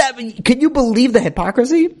arrested them. Can you believe the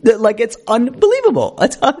hypocrisy? Like, it's unbelievable.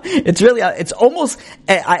 It's really, it's almost,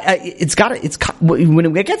 when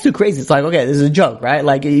it gets too crazy, it's like, okay, this is a joke, right?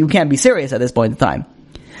 Like, you can't be serious at this point in time.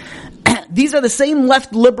 These are the same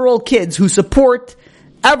left liberal kids who support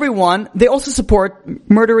everyone. They also support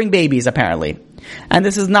murdering babies, apparently. And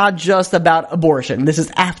this is not just about abortion. This is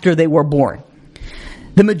after they were born.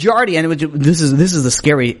 The majority, and this is a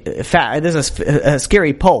scary fact. This is a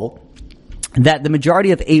scary poll, that the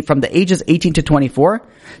majority from the ages 18 to 24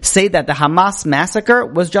 say that the Hamas massacre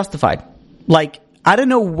was justified. Like, I don't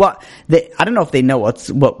know if they know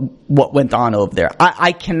what went on over there.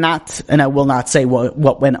 I cannot and I will not say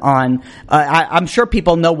what went on. I'm sure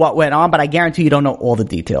people know what went on, but I guarantee you don't know all the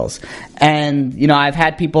details. And, I've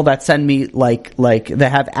had people that send me like they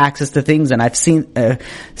have access to things, and I've seen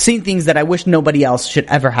things that I wish nobody else should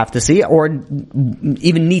ever have to see or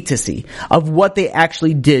even need to see of what they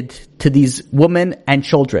actually did to these women and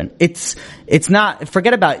children. It's not,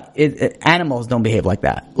 forget about it, animals don't behave like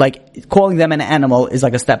that. Like, calling them an animal is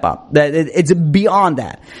like a step up. It's beyond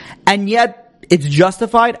that. And yet, it's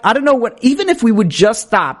justified. I don't know even if we would just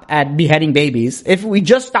stop at beheading babies, if we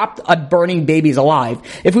just stopped at burning babies alive,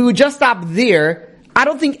 if we would just stop there, I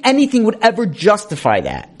don't think anything would ever justify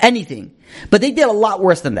that. Anything. But they did a lot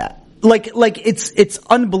worse than that. Like it's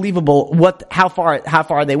unbelievable how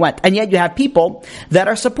far they went. And yet you have people that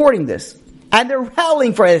are supporting this. And they're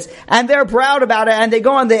rallying for this, and they're proud about it, and they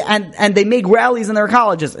go on and they make rallies in their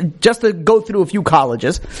colleges. Just to go through a few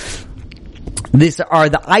colleges. These are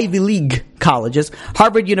the Ivy League colleges.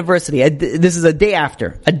 Harvard University, this is a day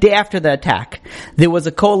after the attack. There was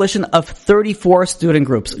a coalition of 34 student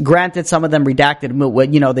groups. Granted, some of them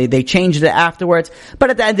redacted, they changed it afterwards.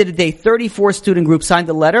 But at the end of the day, 34 student groups signed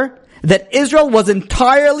a letter that Israel was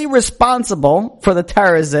entirely responsible for the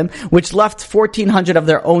terrorism, which left 1,400 of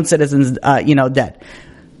their own citizens, dead.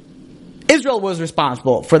 Israel was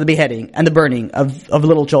responsible for the beheading and the burning of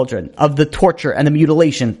little children, of the torture and the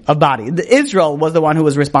mutilation of bodies. Israel was the one who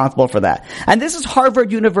was responsible for that. And this is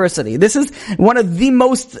Harvard University. This is one of the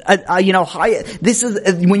most, high, this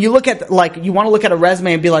is, when you look at, you want to look at a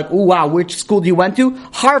resume and be like, oh wow, which school do you went to?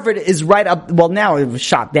 Harvard is right up, well now it was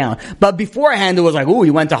shot down. But beforehand it was like, oh,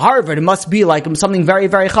 you went to Harvard. It must be like something very,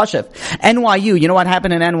 very chashuv. NYU, you know what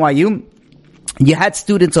happened in NYU? You had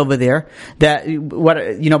students over there that,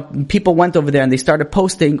 people went over there and they started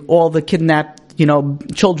posting all the kidnapped,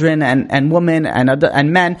 children and women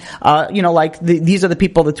and men, these are the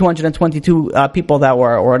people, the 222, people that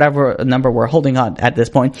were, or whatever number we're holding on at this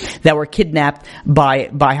point, that were kidnapped by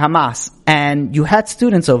Hamas. And you had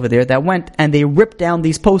students over there that went and they ripped down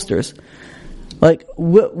these posters. Are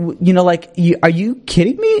you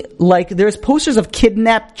kidding me? There's posters of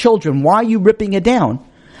kidnapped children. Why are you ripping it down?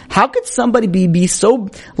 How could somebody be so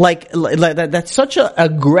that's such a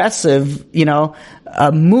aggressive,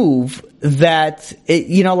 move that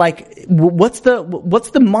what's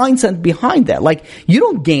the mindset behind that? You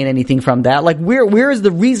don't gain anything from that. Where is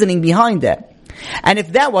the reasoning behind that? And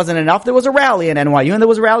if that wasn't enough, there was a rally in NYU and there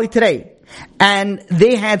was a rally today. And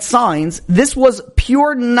they had signs. This was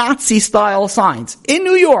pure Nazi style signs in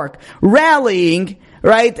New York, rallying,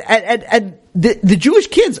 right? And the Jewish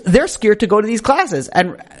kids, they're scared to go to these classes.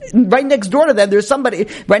 And right next door to them, there's somebody,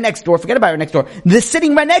 right next door, forget about it next door, they're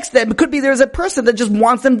sitting right next to them. It could be there's a person that just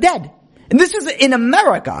wants them dead. And this is in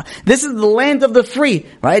America. This is the land of the free,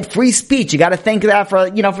 right? Free speech. You gotta thank that for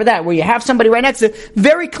that, where you have somebody right next to it,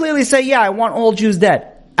 very clearly say, yeah, I want all Jews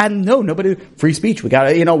dead. And no, nobody, free speech. We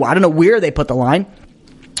gotta, I don't know where they put the line.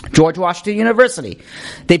 George Washington University.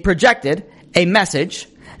 They projected a message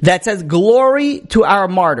that says, glory to our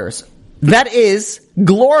martyrs. That is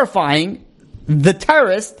glorifying the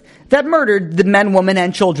terrorists that murdered the men, women,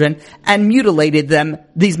 and children and mutilated them,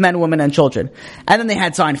 these men, women, and children. And then they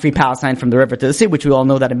had signed Free Palestine from the river to the sea, which we all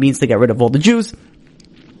know that it means to get rid of all the Jews.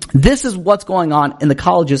 This is what's going on in the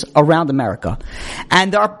colleges around America.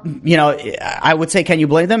 And there are, I would say, can you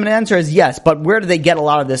blame them? And the answer is yes. But where do they get a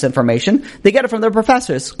lot of this information? They get it from their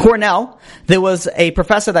professors. Cornell, there was a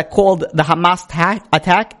professor that called the Hamas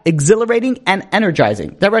attack exhilarating and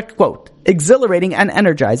energizing. Direct quote. Exhilarating and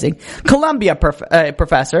energizing. Columbia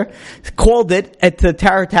professor called it, the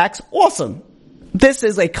terror attacks, awesome. This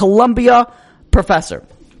is a Columbia professor.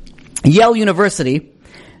 Yale University,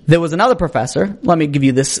 there was another professor. Let me give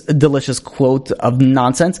you this delicious quote of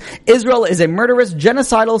nonsense. Israel is a murderous,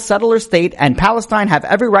 genocidal settler state, and Palestine have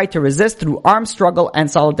every right to resist through armed struggle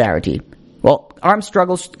and solidarity. Well, armed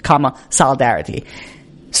struggle, solidarity.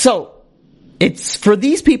 So, it's for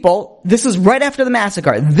these people, this is right after the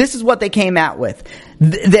massacre. This is what they came out with.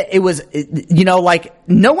 It was,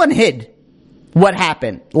 no one hid what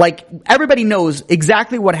happened. Everybody knows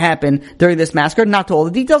exactly what happened during this massacre. Not to all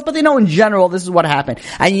the details, but they know in general this is what happened.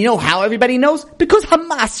 And you know how everybody knows? Because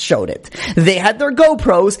Hamas showed it. They had their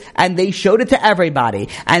GoPros and they showed it to everybody.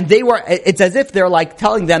 And it's as if they're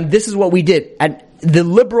telling them, this is what we did. And the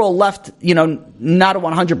liberal left, not a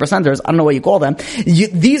 100%ers, I don't know what you call them.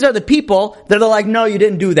 These are the people that are like, no, you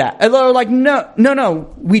didn't do that. And they're like,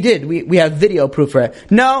 no, we did. We have video proof for it.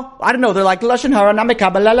 No, I don't know. They're like, Lashon hara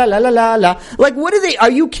namekaba, la la la la la la. What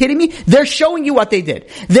are you kidding me? They're showing you what they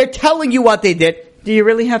did. They're telling you what they did. Do you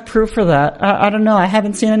really have proof for that? I don't know. I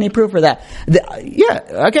haven't seen any proof for that.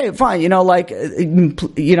 Yeah, okay, fine.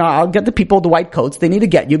 I'll get the people, the white coats. They need to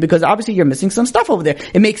get you because obviously you're missing some stuff over there.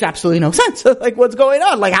 It makes absolutely no sense. What's going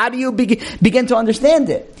on? How do you begin to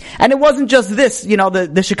understand it? And it wasn't just this.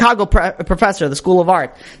 The Chicago professor, the School of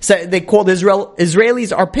Art, said they called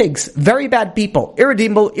Israelis are pigs, very bad people,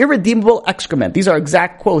 irredeemable excrement. These are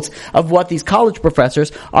exact quotes of what these college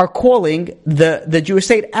professors are calling the Jewish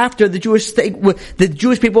state after the Jewish state. The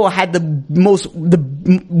Jewish people had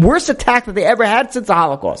the worst attack that they ever had since the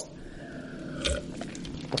Holocaust.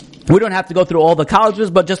 We don't have to go through all the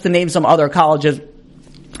colleges, but just to name some other colleges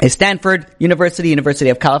is Stanford University, University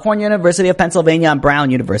of California, University of Pennsylvania, and Brown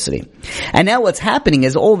University. And now what's happening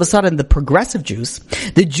is all of a sudden the progressive Jews,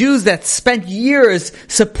 the Jews that spent years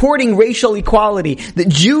supporting racial equality, the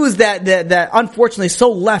Jews that unfortunately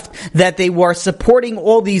so left that they were supporting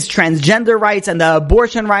all these transgender rights and the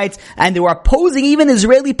abortion rights, and they were opposing even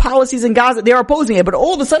Israeli policies in Gaza. They were opposing it, but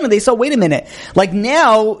all of a sudden they saw, wait a minute, like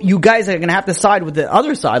now you guys are going to have to side with the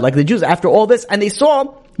other side, like the Jews after all this, and they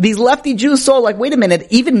saw these lefty Jews saw, like, wait a minute,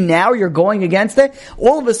 even now you're going against it?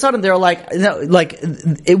 All of a sudden they're like,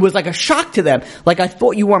 it was like a shock to them. Like, I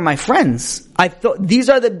thought you were my friends. I thought, these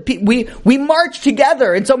are the, we marched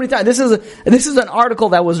together in so many times. This is an article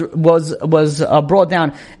that was brought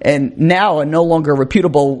down and now a no longer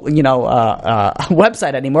reputable,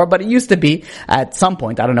 website anymore, but it used to be at some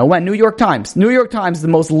point, I don't know when, New York Times, the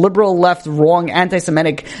most liberal, left, wrong,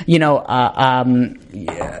 anti-Semitic,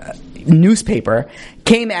 newspaper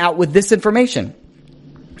came out with this information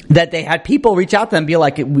that they had people reach out to them and be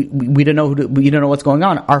like, we don't know we don't know what's going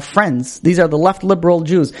on. Our friends, these are the left liberal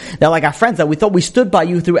Jews. They're like our friends that we thought we stood by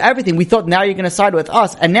you through everything. We thought now you're going to side with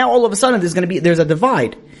us, and now all of a sudden there's a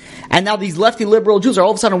divide. And now these lefty liberal Jews are all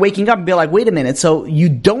of a sudden waking up and be like, wait a minute, so we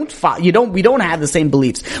don't have the same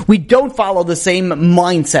beliefs. We don't follow the same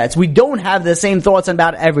mindsets. We don't have the same thoughts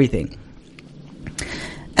about everything.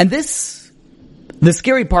 And the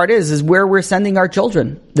scary part is where we're sending our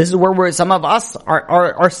children. This is where some of us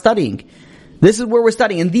are studying. This is where we're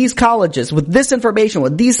studying. In these colleges, with this information,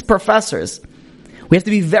 with these professors. We have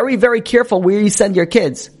to be very, very careful where you send your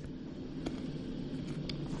kids.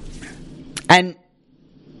 And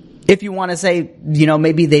if you want to say,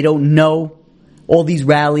 maybe they don't know all these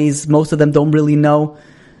rallies, most of them don't really know.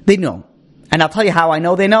 They know. And I'll tell you how I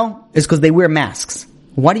know they know, is because they wear masks.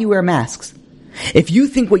 Why do you wear masks? If you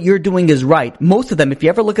think what you're doing is right, most of them, if you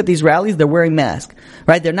ever look at these rallies, they're wearing masks,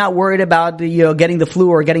 right? They're not worried about, getting the flu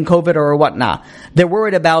or getting COVID or whatnot. They're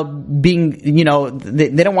worried about being,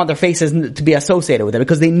 they don't want their faces to be associated with it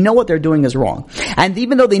because they know what they're doing is wrong. And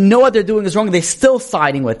even though they know what they're doing is wrong, they're still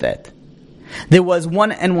siding with it. There was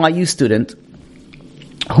one NYU student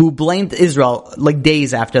who blamed Israel like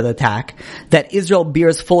days after the attack, that Israel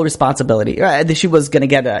bears full responsibility. She was going to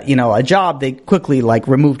get a job. They quickly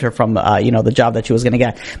removed her from the job that she was going to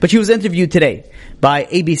get. But she was interviewed today by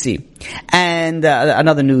ABC and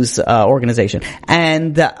another news organization,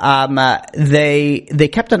 and they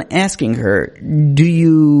kept on asking her, would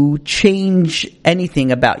you change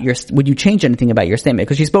anything about your statement?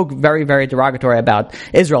 Because she spoke very, very derogatory about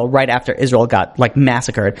Israel right after Israel got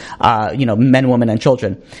massacred, men, women, and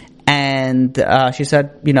children. And she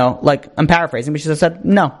said, I'm paraphrasing, but she said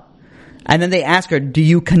no. And then they asked her, do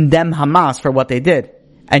you condemn Hamas for what they did?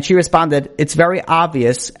 And she responded, it's very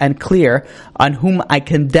obvious and clear on whom I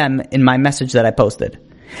condemn in my message that I posted.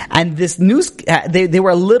 And this news, they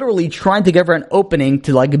were literally trying to give her an opening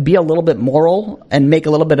to be a little bit moral and make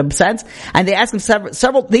a little bit of sense. And they asked him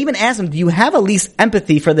several, they even asked him, do you have at least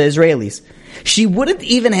empathy for the Israelis? She wouldn't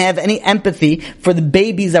even have any empathy for the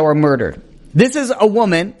babies that were murdered. This is a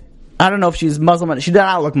woman, I don't know if she's Muslim, she did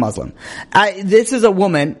not look Muslim. This is a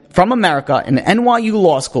woman from America in NYU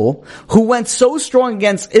Law School who went so strong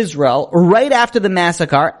against Israel right after the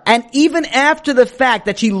massacre, and even after the fact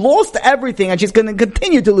that she lost everything and she's going to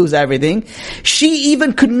continue to lose everything, she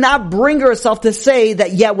even could not bring herself to say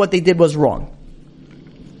that, what they did was wrong.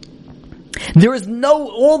 There is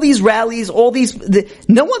all these rallies,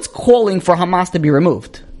 no one's calling for Hamas to be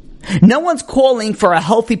removed. No one's calling for a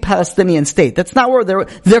healthy Palestinian state. That's not where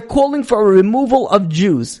they're calling for a removal of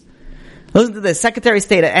Jews. Listen to this. Secretary of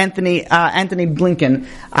State Anthony Blinken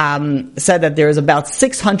said that there's about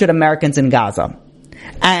 600 Americans in Gaza.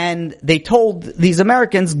 And they told these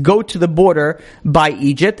Americans, go to the border by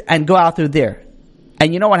Egypt and go out through there.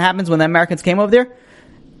 And you know what happens when the Americans came over there?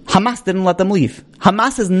 Hamas didn't let them leave.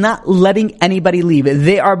 Hamas is not letting anybody leave.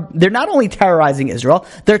 They're not only terrorizing Israel,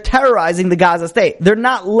 they're terrorizing the Gaza state. They're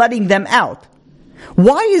not letting them out.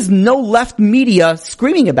 Why is no left media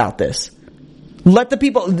screaming about this? Let the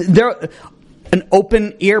people, an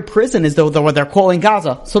open air prison is what they're calling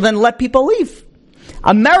Gaza. So then let people leave.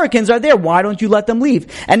 Americans are there. Why don't you let them leave?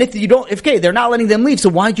 And if they're not letting them leave, so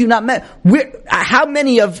why do you not how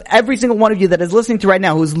many of every single one of you that is listening to right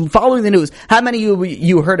now, who's following the news, how many of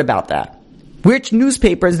you heard about that? Which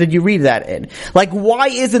newspapers did you read that in? Why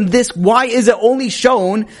is it only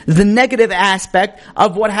shown the negative aspect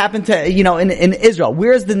of what happened to, in Israel?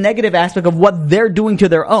 Where is the negative aspect of what they're doing to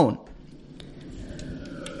their own?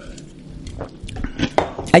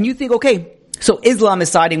 And you think, okay, so Islam is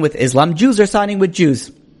siding with Islam, Jews are siding with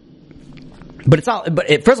Jews. But it's not,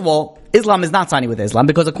 first of all, Islam is not siding with Islam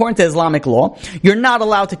because according to Islamic law, you're not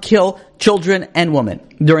allowed to kill children and women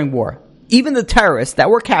during war. Even the terrorists that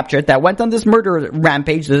were captured, that went on this murder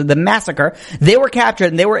rampage, the massacre, they were captured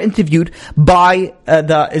and they were interviewed by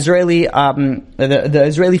the Israeli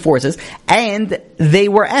forces, and they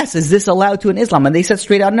were asked, "Is this allowed to in Islam?" And they said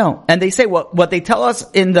straight out no. And they say what they tell us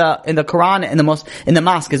in the Quran in the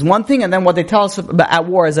mosque is one thing, and then what they tell us at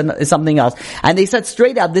war is something else. And they said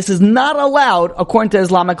straight out, this is not allowed according to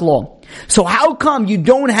Islamic law. So how come you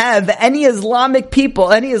don't have any Islamic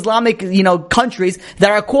people, any Islamic, countries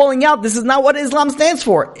that are calling out, this is not what Islam stands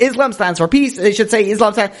for. Islam stands for peace. They should say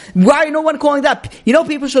Islam stands. Why no one calling that?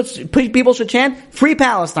 People should chant Free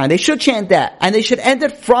Palestine. They should chant that. And they should end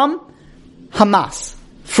it from Hamas.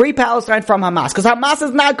 Free Palestine from Hamas. Because Hamas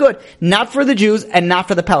is not good. Not for the Jews and not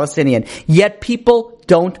for the Palestinian. Yet people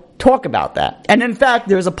don't talk about that. And in fact,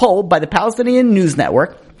 there's a poll by the Palestinian News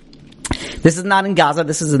Network. This is not in Gaza,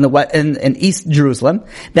 this is in East Jerusalem,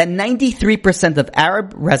 that 93% of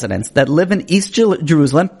Arab residents that live in East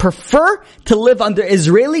Jerusalem prefer to live under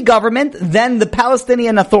Israeli government than the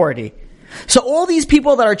Palestinian Authority. So all these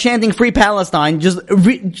people that are chanting Free Palestine, just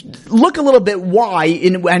look a little bit why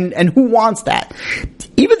and who wants that.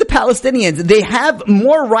 Even the Palestinians, they have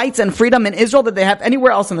more rights and freedom in Israel than they have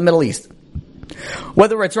anywhere else in the Middle East.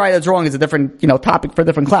 Whether it's right or it's wrong is a different, topic for a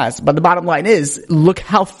different class. But the bottom line is, look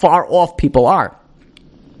how far off people are.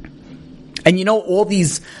 And all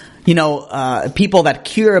these, people that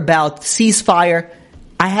care about ceasefire,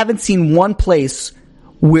 I haven't seen one place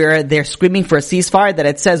where they're screaming for a ceasefire that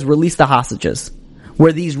it says release the hostages.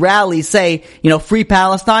 Where these rallies say, free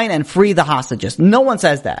Palestine and free the hostages. No one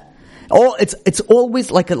says that. It's always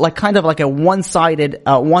kind of like a one-sided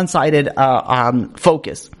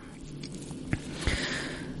focus.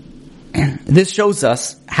 This shows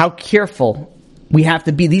us how careful we have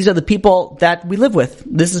to be. These are the people that we live with.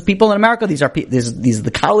 This is people in America. These are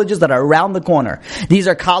the colleges that are around the corner. These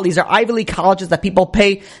are Ivy League colleges that people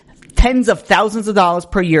pay tens of thousands of dollars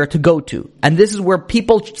per year to go to. And this is where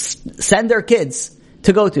people send their kids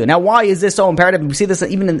to go to. Now, why is this so imperative? We see this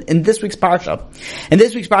even in this week's parsha. In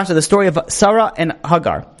this week's parsha, the story of Sarah and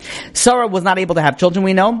Hagar. Sarah was not able to have children,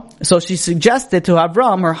 we know. So she suggested to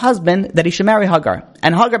Avram, her husband, that he should marry Hagar.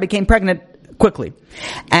 And Hagar became pregnant quickly.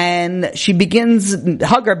 And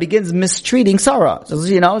Hagar begins mistreating Sarah. So,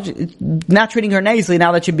 not treating her nicely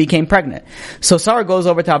now that she became pregnant. So Sarah goes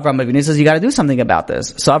over to Avram and he says, you gotta do something about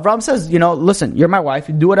this. So Avram says, listen, you're my wife,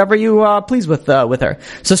 do whatever you please with her.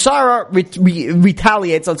 So Sarah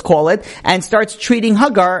retaliates, let's call it, and starts treating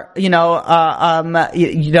Hagar,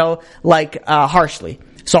 harshly.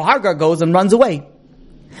 So Hagar goes and runs away.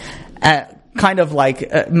 Kind of like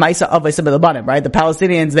Maisa Avos B'Lebanim, right? The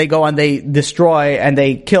Palestinians, they go and they destroy and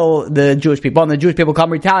they kill the Jewish people, and the Jewish people come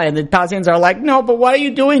retaliate, and the Palestinians are like, no, but why are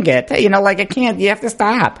you doing it? I can't, you have to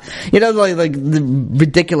stop. Like the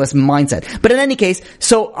ridiculous mindset. But in any case,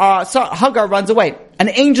 so Hagar runs away. An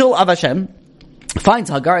angel of Hashem finds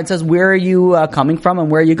Hagar and says, where are you coming from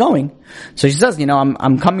and where are you going? So she says,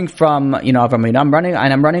 I'm coming from, I'm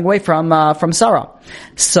running away from Sarah.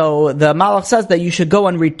 So the Malach says that you should go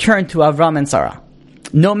and return to Avram and Sarah.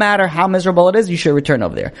 No matter how miserable it is, you should return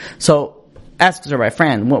over there. So asks her, my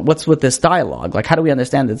friend, what's with this dialogue? Like, how do we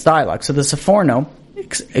understand this dialogue? So the Seforno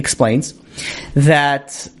explains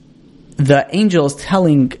that the angel is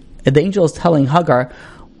telling Hagar,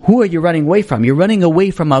 who are you running away from? You're running away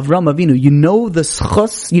from Avram Avinu. You know the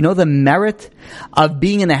schus, the merit of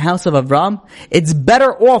being in the house of Avram. It's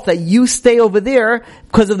better off that you stay over there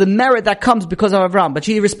because of the merit that comes because of Avram. But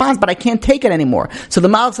she responds, but I can't take it anymore. So the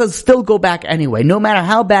Malach says, still go back anyway. No matter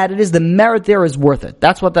how bad it is, the merit there is worth it.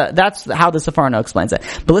 That's how the Seforno explains it.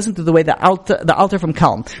 But listen to the way the Alter from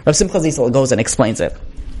Kelm, Rav Simcha Zisel, goes and explains it.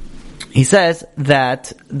 He says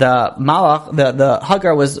that the Malach, the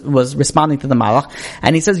Hagar was responding to the Malach,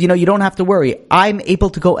 and he says, you don't have to worry. I'm able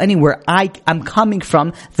to go anywhere. I'm coming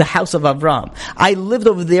from the house of Avram. I lived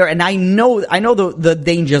over there, and I know the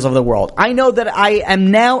dangers of the world. I know that I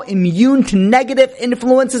am now immune to negative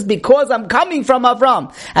influences because I'm coming from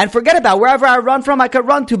Avram. And forget about wherever I run from, I could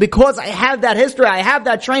run to because I have that history, I have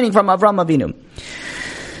that training from Avram Avinu.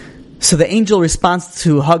 So the angel responds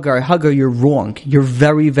to Hagar, you're wrong. You're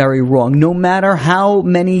very, very wrong. No matter how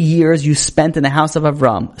many years you spent in the house of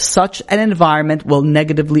Avram, such an environment will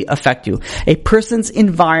negatively affect you. A person's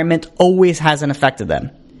environment always has an effect on them.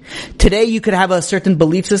 Today you could have a certain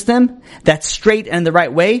belief system that's straight and the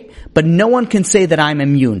right way, but no one can say that I'm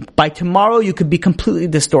immune. By tomorrow you could be completely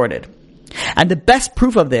distorted. And the best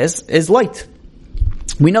proof of this is light.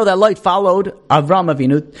 We know that Lot followed Avram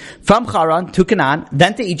Avinu from Haran to Canaan,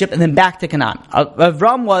 then to Egypt, and then back to Canaan.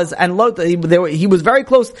 Avram was, and Lot, he was very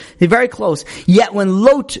close, Yet when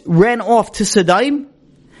Lot ran off to Sodom,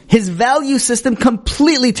 his value system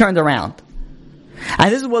completely turned around.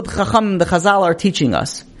 And this is what Chacham, the Chazal, are teaching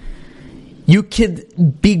us. You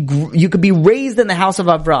could be raised in the house of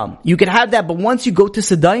Avram. You could have that, but once you go to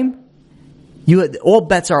Sodom, all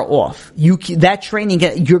bets are off. That training,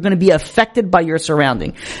 you're going to be affected by your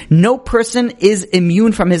surrounding. No person is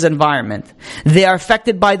immune from his environment. They are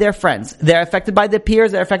affected by their friends. They're affected by their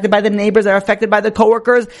peers. They're affected by the neighbors. They're affected by the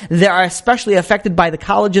coworkers. They are especially affected by the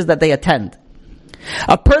colleges that they attend.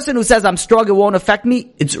 A person who says, I'm strong, it won't affect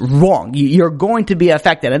me, it's wrong. You're going to be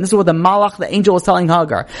affected. And this is what the Malach, the angel, was telling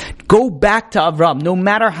Hagar. Go back to Avram. No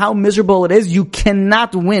matter how miserable it is, you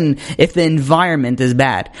cannot win if the environment is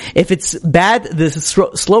bad. If it's bad, the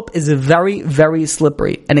slope is very, very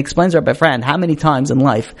slippery. And explains Rabbi Friend how many times in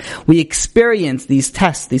life we experience these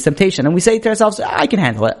tests, these temptations, and we say to ourselves, I can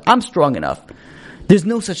handle it. I'm strong enough. There's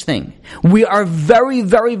no such thing. We are very,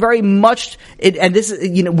 very, very much, and this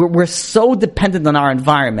is, we're so dependent on our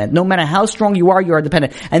environment. No matter how strong you are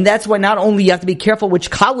dependent. And that's why not only you have to be careful which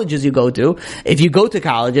colleges you go to, if you go to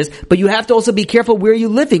colleges, but you have to also be careful where you're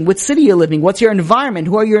living, what city you're living, what's your environment,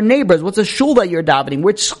 who are your neighbors, what's the shul that you're davening,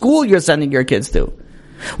 which school you're sending your kids to.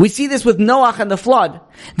 We see this with Noach and the flood,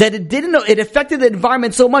 that it affected the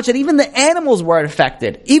environment so much that even the animals were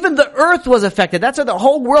affected. Even the earth was affected. That's why the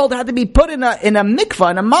whole world had to be put in a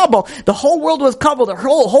mikvah, in a mabel. The whole world was covered. The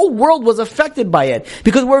whole world was affected by it.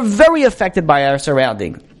 Because we're very affected by our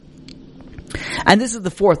surrounding. And this is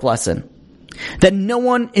the fourth lesson. That no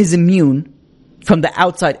one is immune from the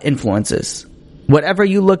outside influences. Whatever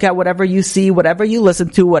you look at, whatever you see, whatever you listen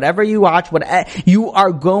to, whatever you watch, you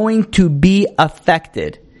are going to be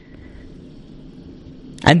affected.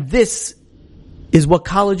 And this is what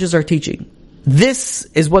colleges are teaching. This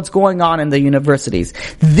is what's going on in the universities.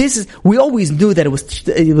 We always knew that it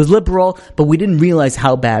was liberal, but we didn't realize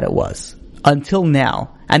how bad it was until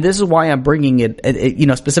now. And this is why I'm bringing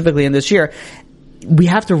it, specifically in this year. We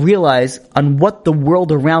have to realize on what the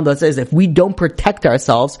world around us is. If we don't protect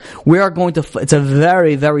ourselves, it's a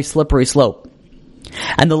very, very slippery slope.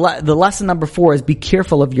 And the lesson number 4 is be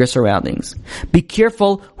careful of your surroundings. Be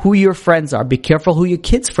careful who your friends are. Be careful who your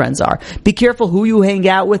kids' friends are. Be careful who you hang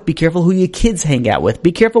out with. Be careful who your kids hang out with.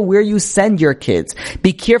 Be careful where you send your kids.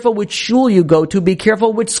 Be careful which shul you go to. Be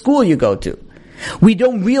careful which school you go to. We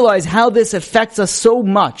don't realize how this affects us so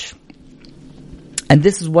much. And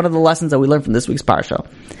this is one of the lessons that we learned from this week's parsha.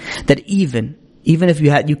 That even if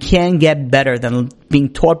you can get better than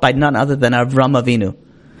being taught by none other than Avram Avinu.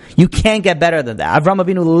 You can't get better than that. Avram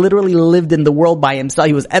Avinu literally lived in the world by himself.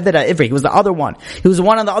 He was Eved HaIvri. He was the other one. He was the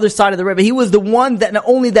one on the other side of the river. He was the one that not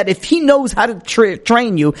only that if he knows how to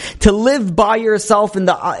train you to live by yourself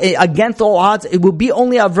against all odds, it will be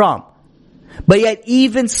only Avram. But yet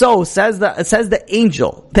even so, says the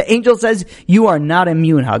angel. The angel says, you are not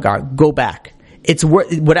immune, Hagar. Go back. It's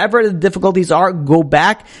whatever the difficulties are, go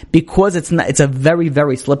back because it's a very,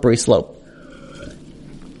 very slippery slope.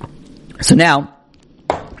 So now,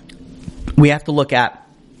 we have to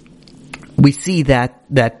we see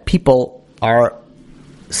that people are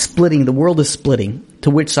splitting, the world is splitting. To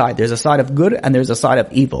which side? There's a side of good and there's a side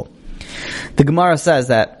of evil. The Gemara says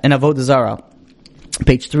that in Avodah Zarah,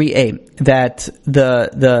 page 3a, that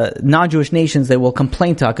the non-Jewish nations, they will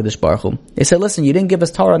complain to HaKadosh Baruch Hu. They say, listen, you didn't give us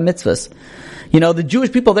Torah and mitzvahs. The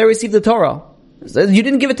Jewish people, they received the Torah. You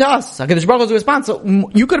didn't give it to us. HaKadosh Baruch Hu's response. So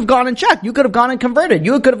you could have gone and checked. You could have gone and converted.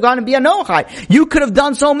 You could have gone and be a Noachite. You could have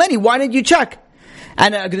done so many. Why didn't you check?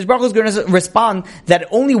 And HaKadosh Baruch Hu is going to respond that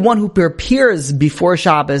only one who prepares before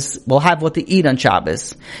Shabbos will have what to eat on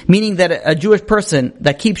Shabbos. Meaning that a Jewish person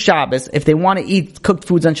that keeps Shabbos, if they want to eat cooked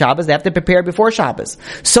foods on Shabbos, they have to prepare before Shabbos.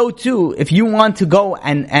 So too, if you want to go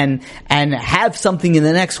and have something in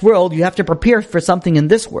the next world, you have to prepare for something in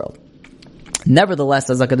this world. Nevertheless,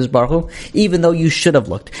 says HaKadosh Baruch Hu, even though you should have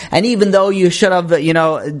looked, and even though you should have,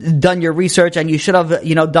 done your research, and you should have,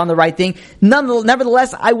 done the right thing,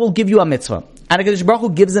 nevertheless, I will give you a mitzvah. And HaKadosh Baruch Hu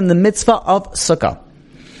gives them the mitzvah of sukkah.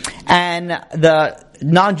 And the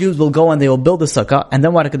non-Jews will go and they will build a sukkah, and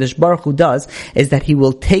then what HaKadosh Baruch Hu does is that he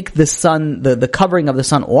will take the sun, the covering of the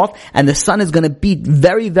sun off, and the sun is going to beat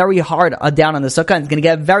very, very hard down on the sukkah, and it's going to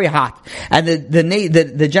get very hot. And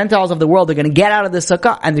the Gentiles of the world are going to get out of the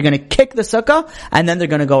sukkah, and they're going to kick the sukkah, and then they're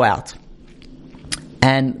going to go out.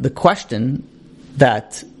 And the question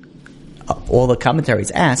that all the commentaries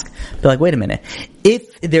ask, they're like, wait a minute,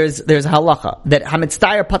 if there's a halacha that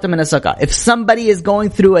hamitzayer patur min sukkah, if somebody is going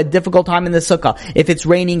through a difficult time in the sukkah, if it's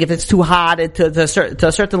raining, if it's too hot to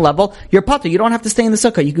a certain level, you're patur. You don't have to stay in the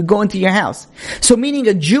sukkah. You could go into your house. So meaning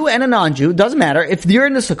a Jew and a non-Jew, doesn't matter, if you're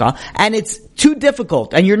in the sukkah and it's too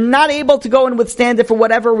difficult and you're not able to go and withstand it for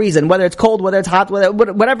whatever reason, whether it's cold, whether it's hot,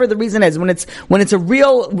 whatever the reason is, when it's a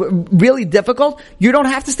really difficult, you don't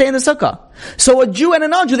have to stay in the sukkah. So a Jew and a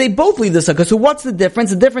non-Jew, they both leave the sukkah. So what's the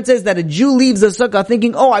difference? The difference is that a Jew leaves the sukkah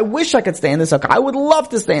thinking, oh, I wish I could stay in the sukkah. I would love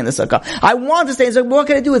to stay in the sukkah. I want to stay in the sukkah. What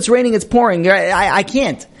can I do? It's raining, it's pouring. I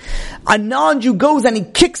can't. A non-Jew goes and he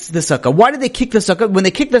kicks the sukkah. Why did they kick the sukkah? When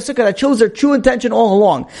they kicked the sukkah, that shows their true intention all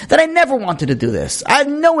along. That I never wanted to do this. I had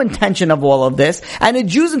no intention of all of this. And a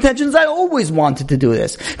Jew's intentions, I always wanted to do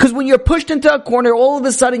this. Because when you're pushed into a corner, all of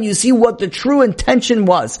a sudden you see what the true intention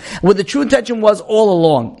was. What the true intention was all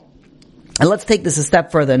along. And let's take this a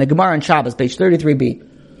step further. In the Gemara on Shabbos, page 33b.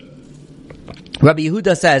 Rabbi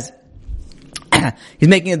Yehuda says, he's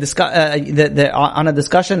making on a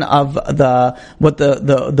discussion of what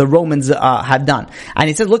the Romans had done, and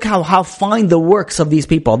he says, look how fine the works of these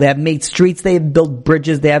people. They have made streets, they have built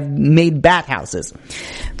bridges, they have made bathhouses.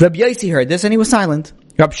 Rabbi Yossi heard this and he was silent.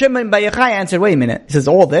 Rabbi Shimon Bar Yochai answered, wait a minute. He says,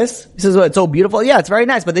 all this? He says, oh, it's so beautiful. Yeah, it's very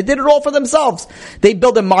nice, but they did it all for themselves. They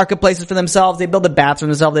built the marketplaces for themselves. They built the baths for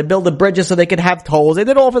themselves. They built the bridges so they could have tolls. They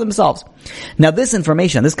did it all for themselves. Now this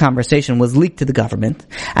information, this conversation was leaked to the government,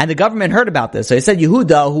 and the government heard about this. So he said,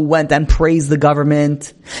 Yehuda, who went and praised the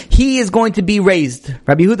government, he is going to be raised.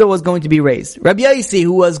 Rabbi Yehuda was going to be raised. Rabbi Yossi,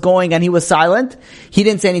 who was going and he was silent, he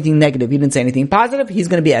didn't say anything negative. He didn't say anything positive. He's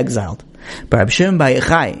going to be exiled. But Rabbi Shimon Bar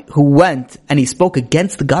Yochai, who went and he spoke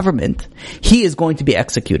against the government, he is going to be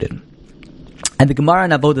executed. And the Gemara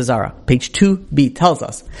in Avodah Zarah, page 2b, tells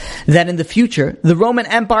us that in the future, the Roman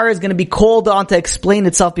Empire is going to be called on to explain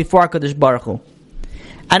itself before HaKadosh Baruch Hu.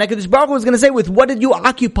 And HaKadosh Baruch Hu is going to say, with what did you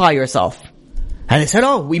occupy yourself? And they said,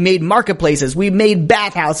 oh, we made marketplaces, we made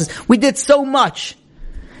bathhouses, we did so much.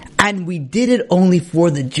 And we did it only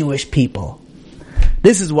for the Jewish people.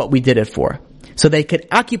 This is what we did it for. So they could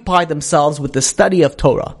occupy themselves with the study of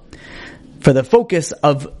Torah, for the focus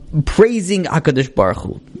of praising HaKadosh Baruch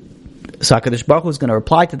Hu. So HaKadosh Baruch Hu is going to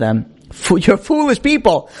reply to them, you're foolish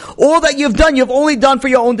people. All that you've done, you've only done for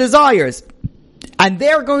your own desires. And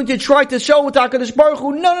they're going to try to show with HaKadosh Baruch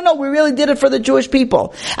Hu, no, we really did it for the Jewish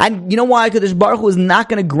people. And you know why HaKadosh Baruch Hu is not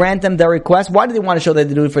going to grant them their request? Why do they want to show that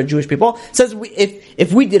they do it for the Jewish people? It says,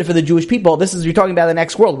 if we did it for the Jewish people, you're talking about the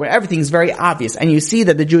next world, where everything's very obvious. And you see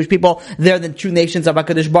that the Jewish people, they're the true nations of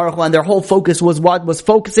HaKadosh Baruch Hu, and their whole focus was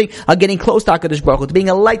focusing on getting close to HaKadosh Baruch Hu, to being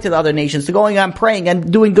a light to the other nations, to going on praying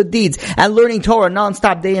and doing good deeds, and learning Torah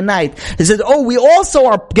non-stop day and night. It says, we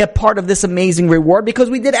also get part of this amazing reward,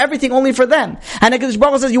 because we did everything only for them. And HaKadosh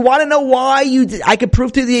Baruch Hu says, you want to know why I could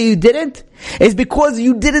prove to you that you didn't? It's because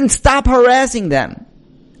you didn't stop harassing them.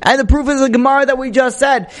 And the proof is the Gemara that we just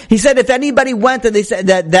said. He said if anybody went and they said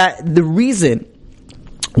that the reason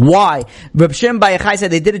why Reb Shimon Bar Yochai said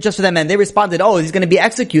they did it just for them, and they responded, he's going to be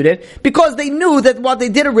executed, because they knew that what they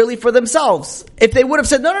did it really for themselves. If they would have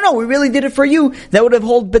said, no, we really did it for you, that would have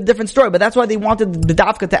held a different story. But that's why they wanted the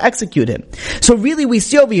Dafka to execute him. So really we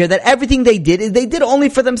see over here that everything they did is they did only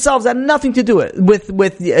for themselves, and nothing to do with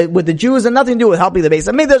the Jews, and nothing to do with helping the base.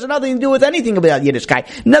 I mean, there's nothing to do with anything about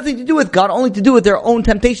Yiddishkeit. Nothing to do with God, only to do with their own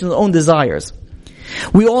temptations, their own desires.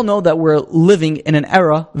 We all know that we're living in an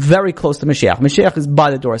era very close to Mashiach. Mashiach is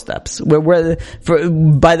by the doorsteps.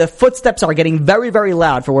 By the footsteps are getting very, very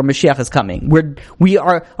loud for where Mashiach is coming. We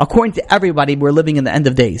are, according to everybody, we're living in the end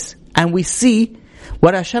of days. And we see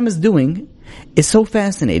what Hashem is doing is so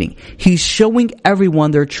fascinating. He's showing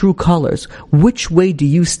everyone their true colors. Which way do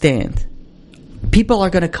you stand? People are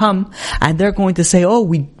going to come and they're going to say,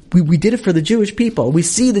 we did it for the Jewish people. We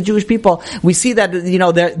see the Jewish people. We see that,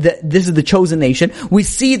 this is the chosen nation. We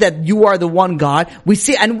see that you are the one God. We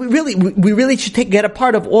see, and we really should get a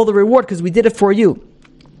part of all the reward, because we did it for you.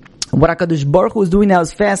 What HaKadosh Baruch Hu is doing now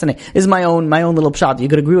is fascinating. This is my own little pshat. You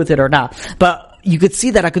could agree with it or not. But you could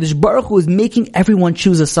see that HaKadosh Baruch Hu is making everyone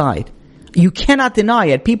choose a side. You cannot deny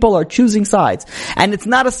it. People are choosing sides. And it's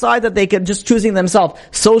not a side that they can just choosing themselves.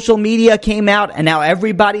 Social media came out, and now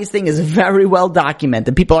everybody's thing is very well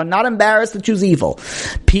documented. People are not embarrassed to choose evil.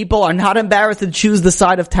 People are not embarrassed to choose the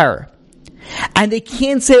side of terror. And they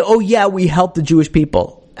can't say, we helped the Jewish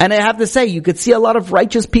people. And I have to say, you could see a lot of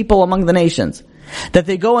righteous people among the nations, that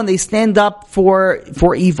they go and they stand up for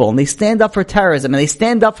evil, and they stand up for terrorism, and they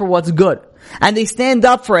stand up for what's good. And they stand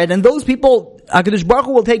up for it, and those people, HaKadosh Baruch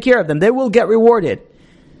Hu will take care of them. They will get rewarded.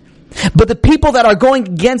 But the people that are going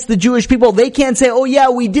against the Jewish people, they can't say, oh yeah,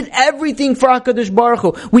 we did everything for HaKadosh Baruch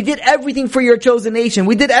Hu. We did everything for your chosen nation.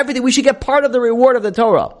 We did everything. We should get part of the reward of the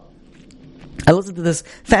Torah. I listened to this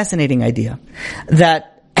fascinating idea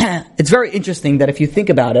that it's very interesting that if you think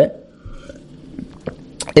about it,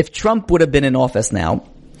 if Trump would have been in office now,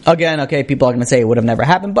 again, okay, people are going to say it would have never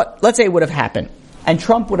happened, but let's say it would have happened, and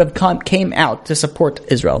Trump would have came out to support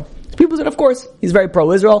Israel. People said, of course, he's very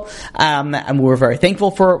pro-Israel, and we were very thankful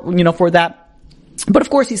for that. But of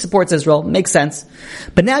course, he supports Israel. Makes sense.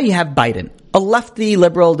 But now you have Biden, a lefty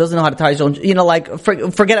liberal, doesn't know how to tie his own,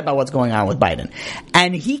 forget about what's going on with Biden.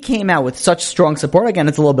 And he came out with such strong support. Again,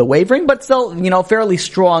 it's a little bit wavering, but still, fairly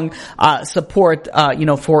strong, support,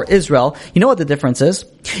 for Israel. You know what the difference is?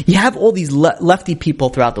 You have all these lefty people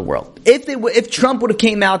throughout the world. If Trump would have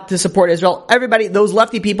came out to support Israel, everybody, those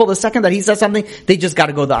lefty people, the second that he says something, they just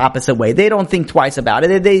gotta go the opposite way. They don't think twice about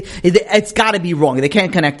it. It's gotta be wrong. They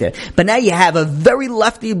can't connect it. But now you have a very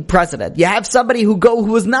lefty president. You have somebody who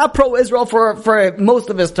was not pro-Israel for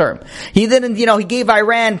most of his term. He didn't, he gave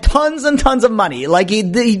Iran tons and tons of money. Like he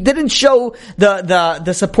didn't show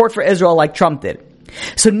the support for Israel like Trump did.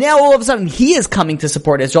 So now all of a sudden he is coming to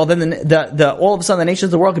support Israel. Then all of a sudden the nations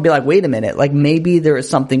of the world could be like, wait a minute, like maybe there is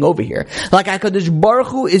something over here. Like HaKadosh Baruch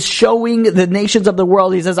Hu is showing the nations of the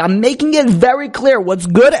world. He says, I'm making it very clear what's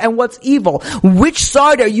good and what's evil. Which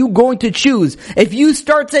side are you going to choose? If you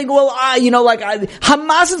start saying,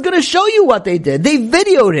 Hamas is going to show you what they did. They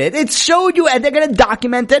videoed it. It showed you, and they're going to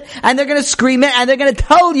document it, and they're going to scream it, and they're going to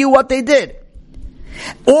tell you what they did.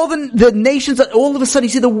 All the nations, all of a sudden, you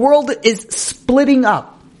see the world is splitting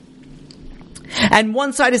up. And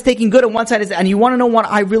one side is taking good and one side is, and you want to know what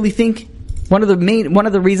I really think? One of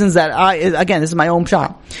the reasons that again, this is my own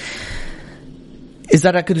shot, is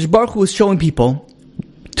that HaKadosh Baruch Hu is showing people,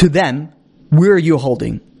 to them, where you're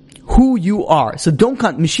holding, who you are. So don't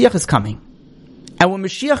come, Mashiach is coming. And when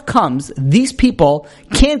Mashiach comes, these people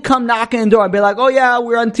can't come knocking on the door and be like, oh yeah,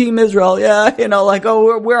 we're on Team Israel. Yeah,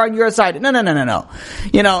 we're on your side. No.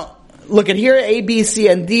 Look at here, A, B, C,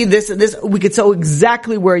 and D, this, we could tell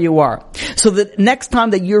exactly where you are. So the next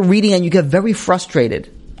time that you're reading and you get very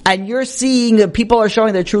frustrated, and you're seeing that people are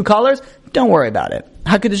showing their true colors, don't worry about it.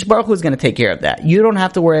 HaKadosh Baruch Hu is going to take care of that. You don't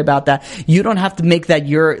have to worry about that. You don't have to make that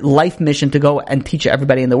your life mission to go and teach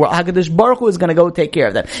everybody in the world. HaKadosh Baruch Hu is going to go take care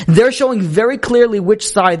of that. They're showing very clearly which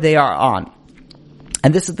side they are on.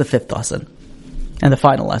 And this is the fifth lesson. And the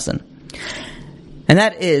final lesson. And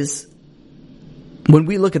that is, when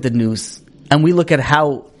we look at the news, and we look at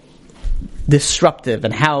how disruptive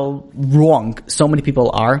and how wrong so many people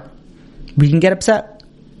are, we can get upset.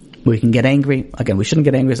 We can get angry. Again, we shouldn't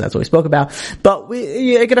get angry, so that's what we spoke about. But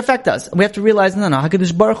it can affect us. We have to realize, no,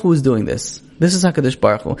 HaKadosh Baruch Hu is doing this. This is HaKadosh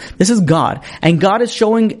Baruch Hu. This is God. And God is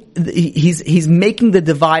showing, He's making the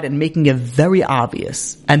divide and making it very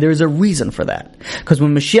obvious. And there's a reason for that. Because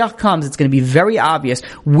when Mashiach comes, it's going to be very obvious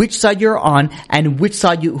which side you're on and which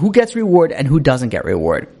side who gets reward and who doesn't get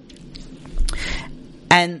reward.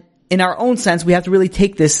 And in our own sense, we have to really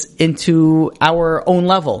take this into our own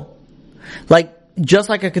level. Just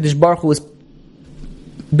like HaKadosh Baruch Hu is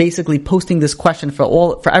basically posting this question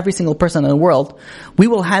for every single person in the world, we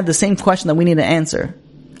will have the same question that we need to answer.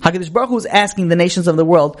 HaKadosh Baruch Hu is asking the nations of the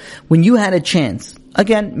world, when you had a chance,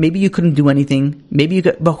 again, maybe you couldn't do anything, maybe you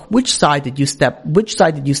could, but which side did you stand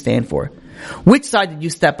for? Which side did you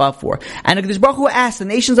step up for? And HaKadosh Baruch Hu asked the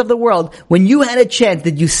nations of the world, when you had a chance,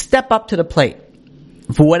 did you step up to the plate?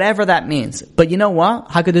 For whatever that means. But you know what?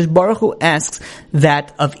 HaKadosh Baruch Hu asks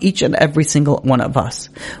that of each and every single one of us.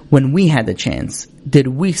 When we had the chance, did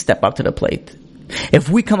we step up to the plate? If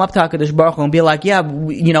we come up to HaKadosh Baruch Hu and be like, yeah,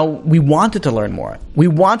 we wanted to learn more. We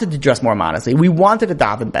wanted to dress more modestly. We wanted to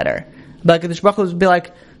daven better. But HaKadosh Baruch Hu would be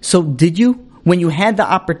like, so did you? When you had the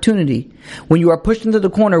opportunity, when you were pushed into the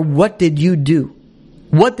corner, what did you do?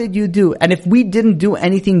 What did you do? And if we didn't do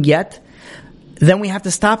anything yet, then we have to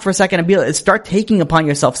stop for a second and start taking upon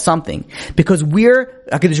yourself something. Because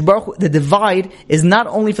HaKadosh Baruch Hu, the divide is not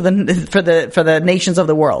only for the nations of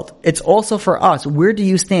the world. It's also for us. Where do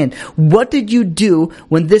you stand? What did you do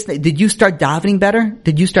did you start davening better?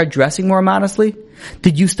 Did you start dressing more modestly?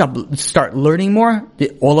 Did you start learning more?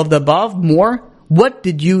 All of the above? More? What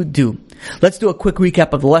did you do? Let's do a quick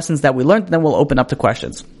recap of the lessons that we learned, and then we'll open up to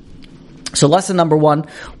questions. So lesson number 1,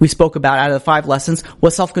 we spoke about out of the 5 lessons,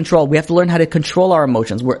 was self-control. We have to learn how to control our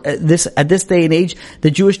emotions. At this day and age, the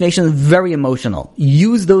Jewish nation is very emotional.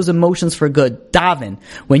 Use those emotions for good. Daven.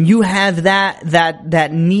 When you have that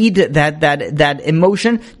need, that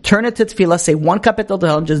emotion, turn it to tefillah, say 1 kapitel to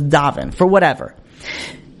Tehillim, just daven, for whatever.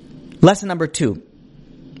 Lesson number 2.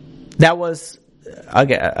 That was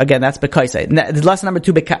again, that's bekaisei. Lesson number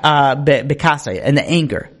 2, bekasei, and the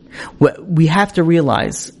anger. We have to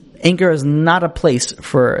realize anger is not a place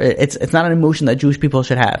for, it's not an emotion that Jewish people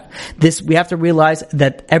should have. We have to realize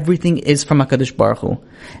that everything is from HaKadosh Baruch Hu.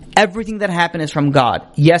 Everything that happened is from God.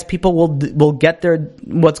 Yes, people will get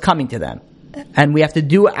what's coming to them. And we have to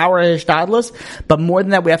do our hishtadlus, but more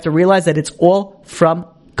than that, we have to realize that it's all from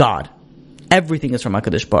God. Everything is from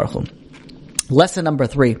HaKadosh Baruch Hu. Lesson number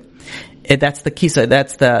 3, that's the kisa,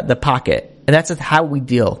 that's the pocket. And that's how we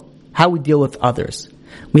deal with others.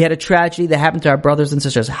 We had a tragedy that happened to our brothers and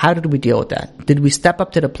sisters. How did we deal with that? Did we step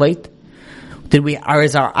up to the plate?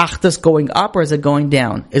 Is our achdus going up or is it going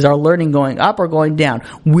down? Is our learning going up or going down?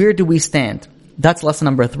 Where do we stand? That's lesson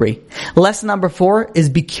number 3. Lesson number 4 is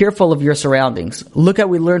be careful of your surroundings. Look at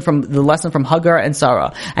we learned from the lesson from Hagar and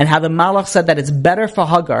Sarah, and how the Malach said that it's better for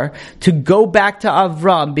Hagar to go back to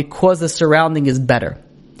Avram because the surrounding is better.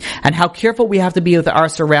 And how careful we have to be with our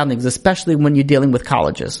surroundings, especially when you're dealing with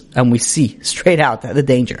colleges, and we see straight out the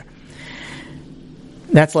danger.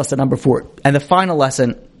 That's lesson number 4. And the final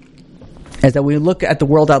lesson is that when we look at the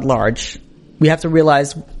world at large, we have to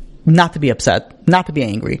realize not to be upset, not to be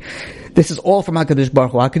angry. This is all from HaKadosh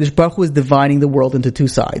Baruch Hu. HaKadosh Baruch Hu is dividing the world into 2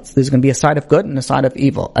 sides. There's going to be a side of good and a side of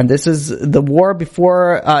evil. And this is the war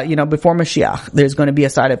before Mashiach. There's going to be a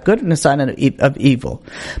side of good and a side of evil.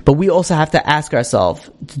 But we also have to ask ourselves,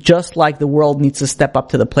 just like the world needs to step up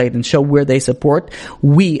to the plate and show where they support,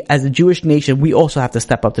 we, as a Jewish nation, we also have to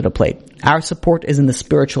step up to the plate. Our support is in the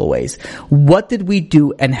spiritual ways. What did we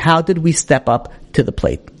do and how did we step up to the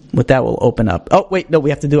plate? With that, we'll open up. Oh, wait, no, we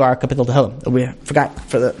have to do our Kapitel Tehillim. We forgot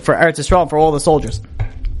for Eretz Yisrael and for all the soldiers.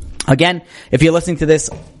 Again, if you're listening to this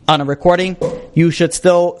on a recording, you should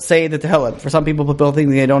still say the Tehillim. For some people think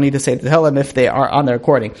they don't need to say the Tehillim if they are on the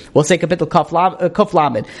recording. We'll say Kapitel Kuf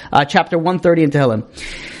Lamed, chapter 130 in Tehillim.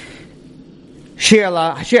 Shir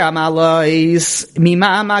Amalais,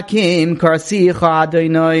 Mima Makim, Karsicha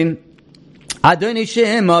Adonai, Adonai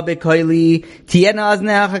Shema bekoili tiena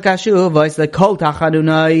aznecha kashuv v'is lekol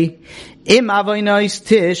tachadunai im avoynois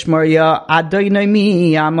tishmarya Adonai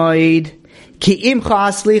mi amoid ki imcha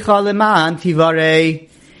aslicha leman tivarei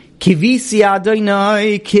ki visi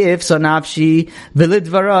Adonai kif so nafshi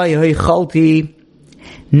v'lidvarai hoicholti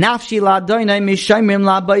nafshi l'Adonai mishayimrim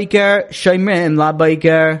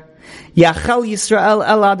la'baiker yachal Yisrael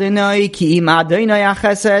el Adonai ki im Adonai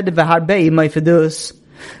achesed v'harbei meifedus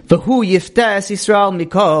V'hu yiftes Yisrael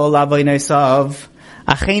mikol avoynosav.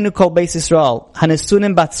 Achenu kol beis Yisrael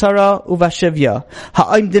hanesunim batzara uvashivya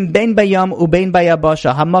ha'oimdim bein bayam ubein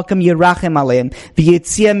bayabasha hamakam yirachem aleim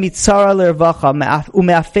v'yitzia mitzara l'rvacha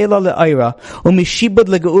ume'afela le'oira umishibud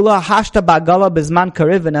legeula hashta ba'gala bezman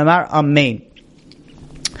kariv v'namar amen.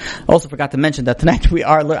 Also forgot to mention that tonight we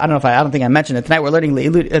are, I don't think I mentioned it, tonight we're learning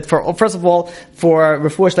first of all, for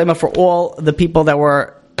Refuah Shlema, for all the people that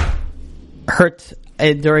were hurt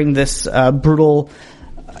during this brutal,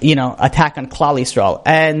 attack on Klal Yisrael,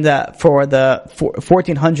 and for the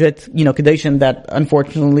 1400, Kadeshim that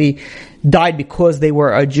unfortunately died because they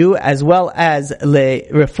were a Jew, as well as le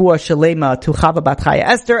Refuah Shlema to Chava Bat Chaya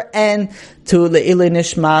Esther, and to Le'ilei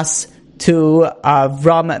Nishmas to Rabbi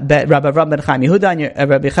Avram ben Chaim Yehuda and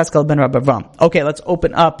Rabbi Cheskel ben Rabbi Avram. Okay, let's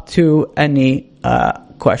open up to any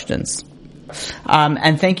questions.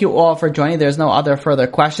 And thank you all for joining. There's no other further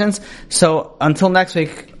questions. So until next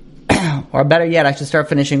week, or better yet, I should start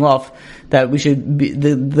finishing off that we should be,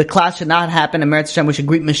 the class should not happen in Meretz Hashem. We should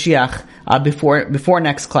greet Mashiach before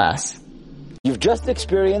next class. You've just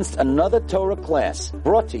experienced another Torah class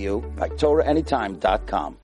brought to you by TorahAnytime.com.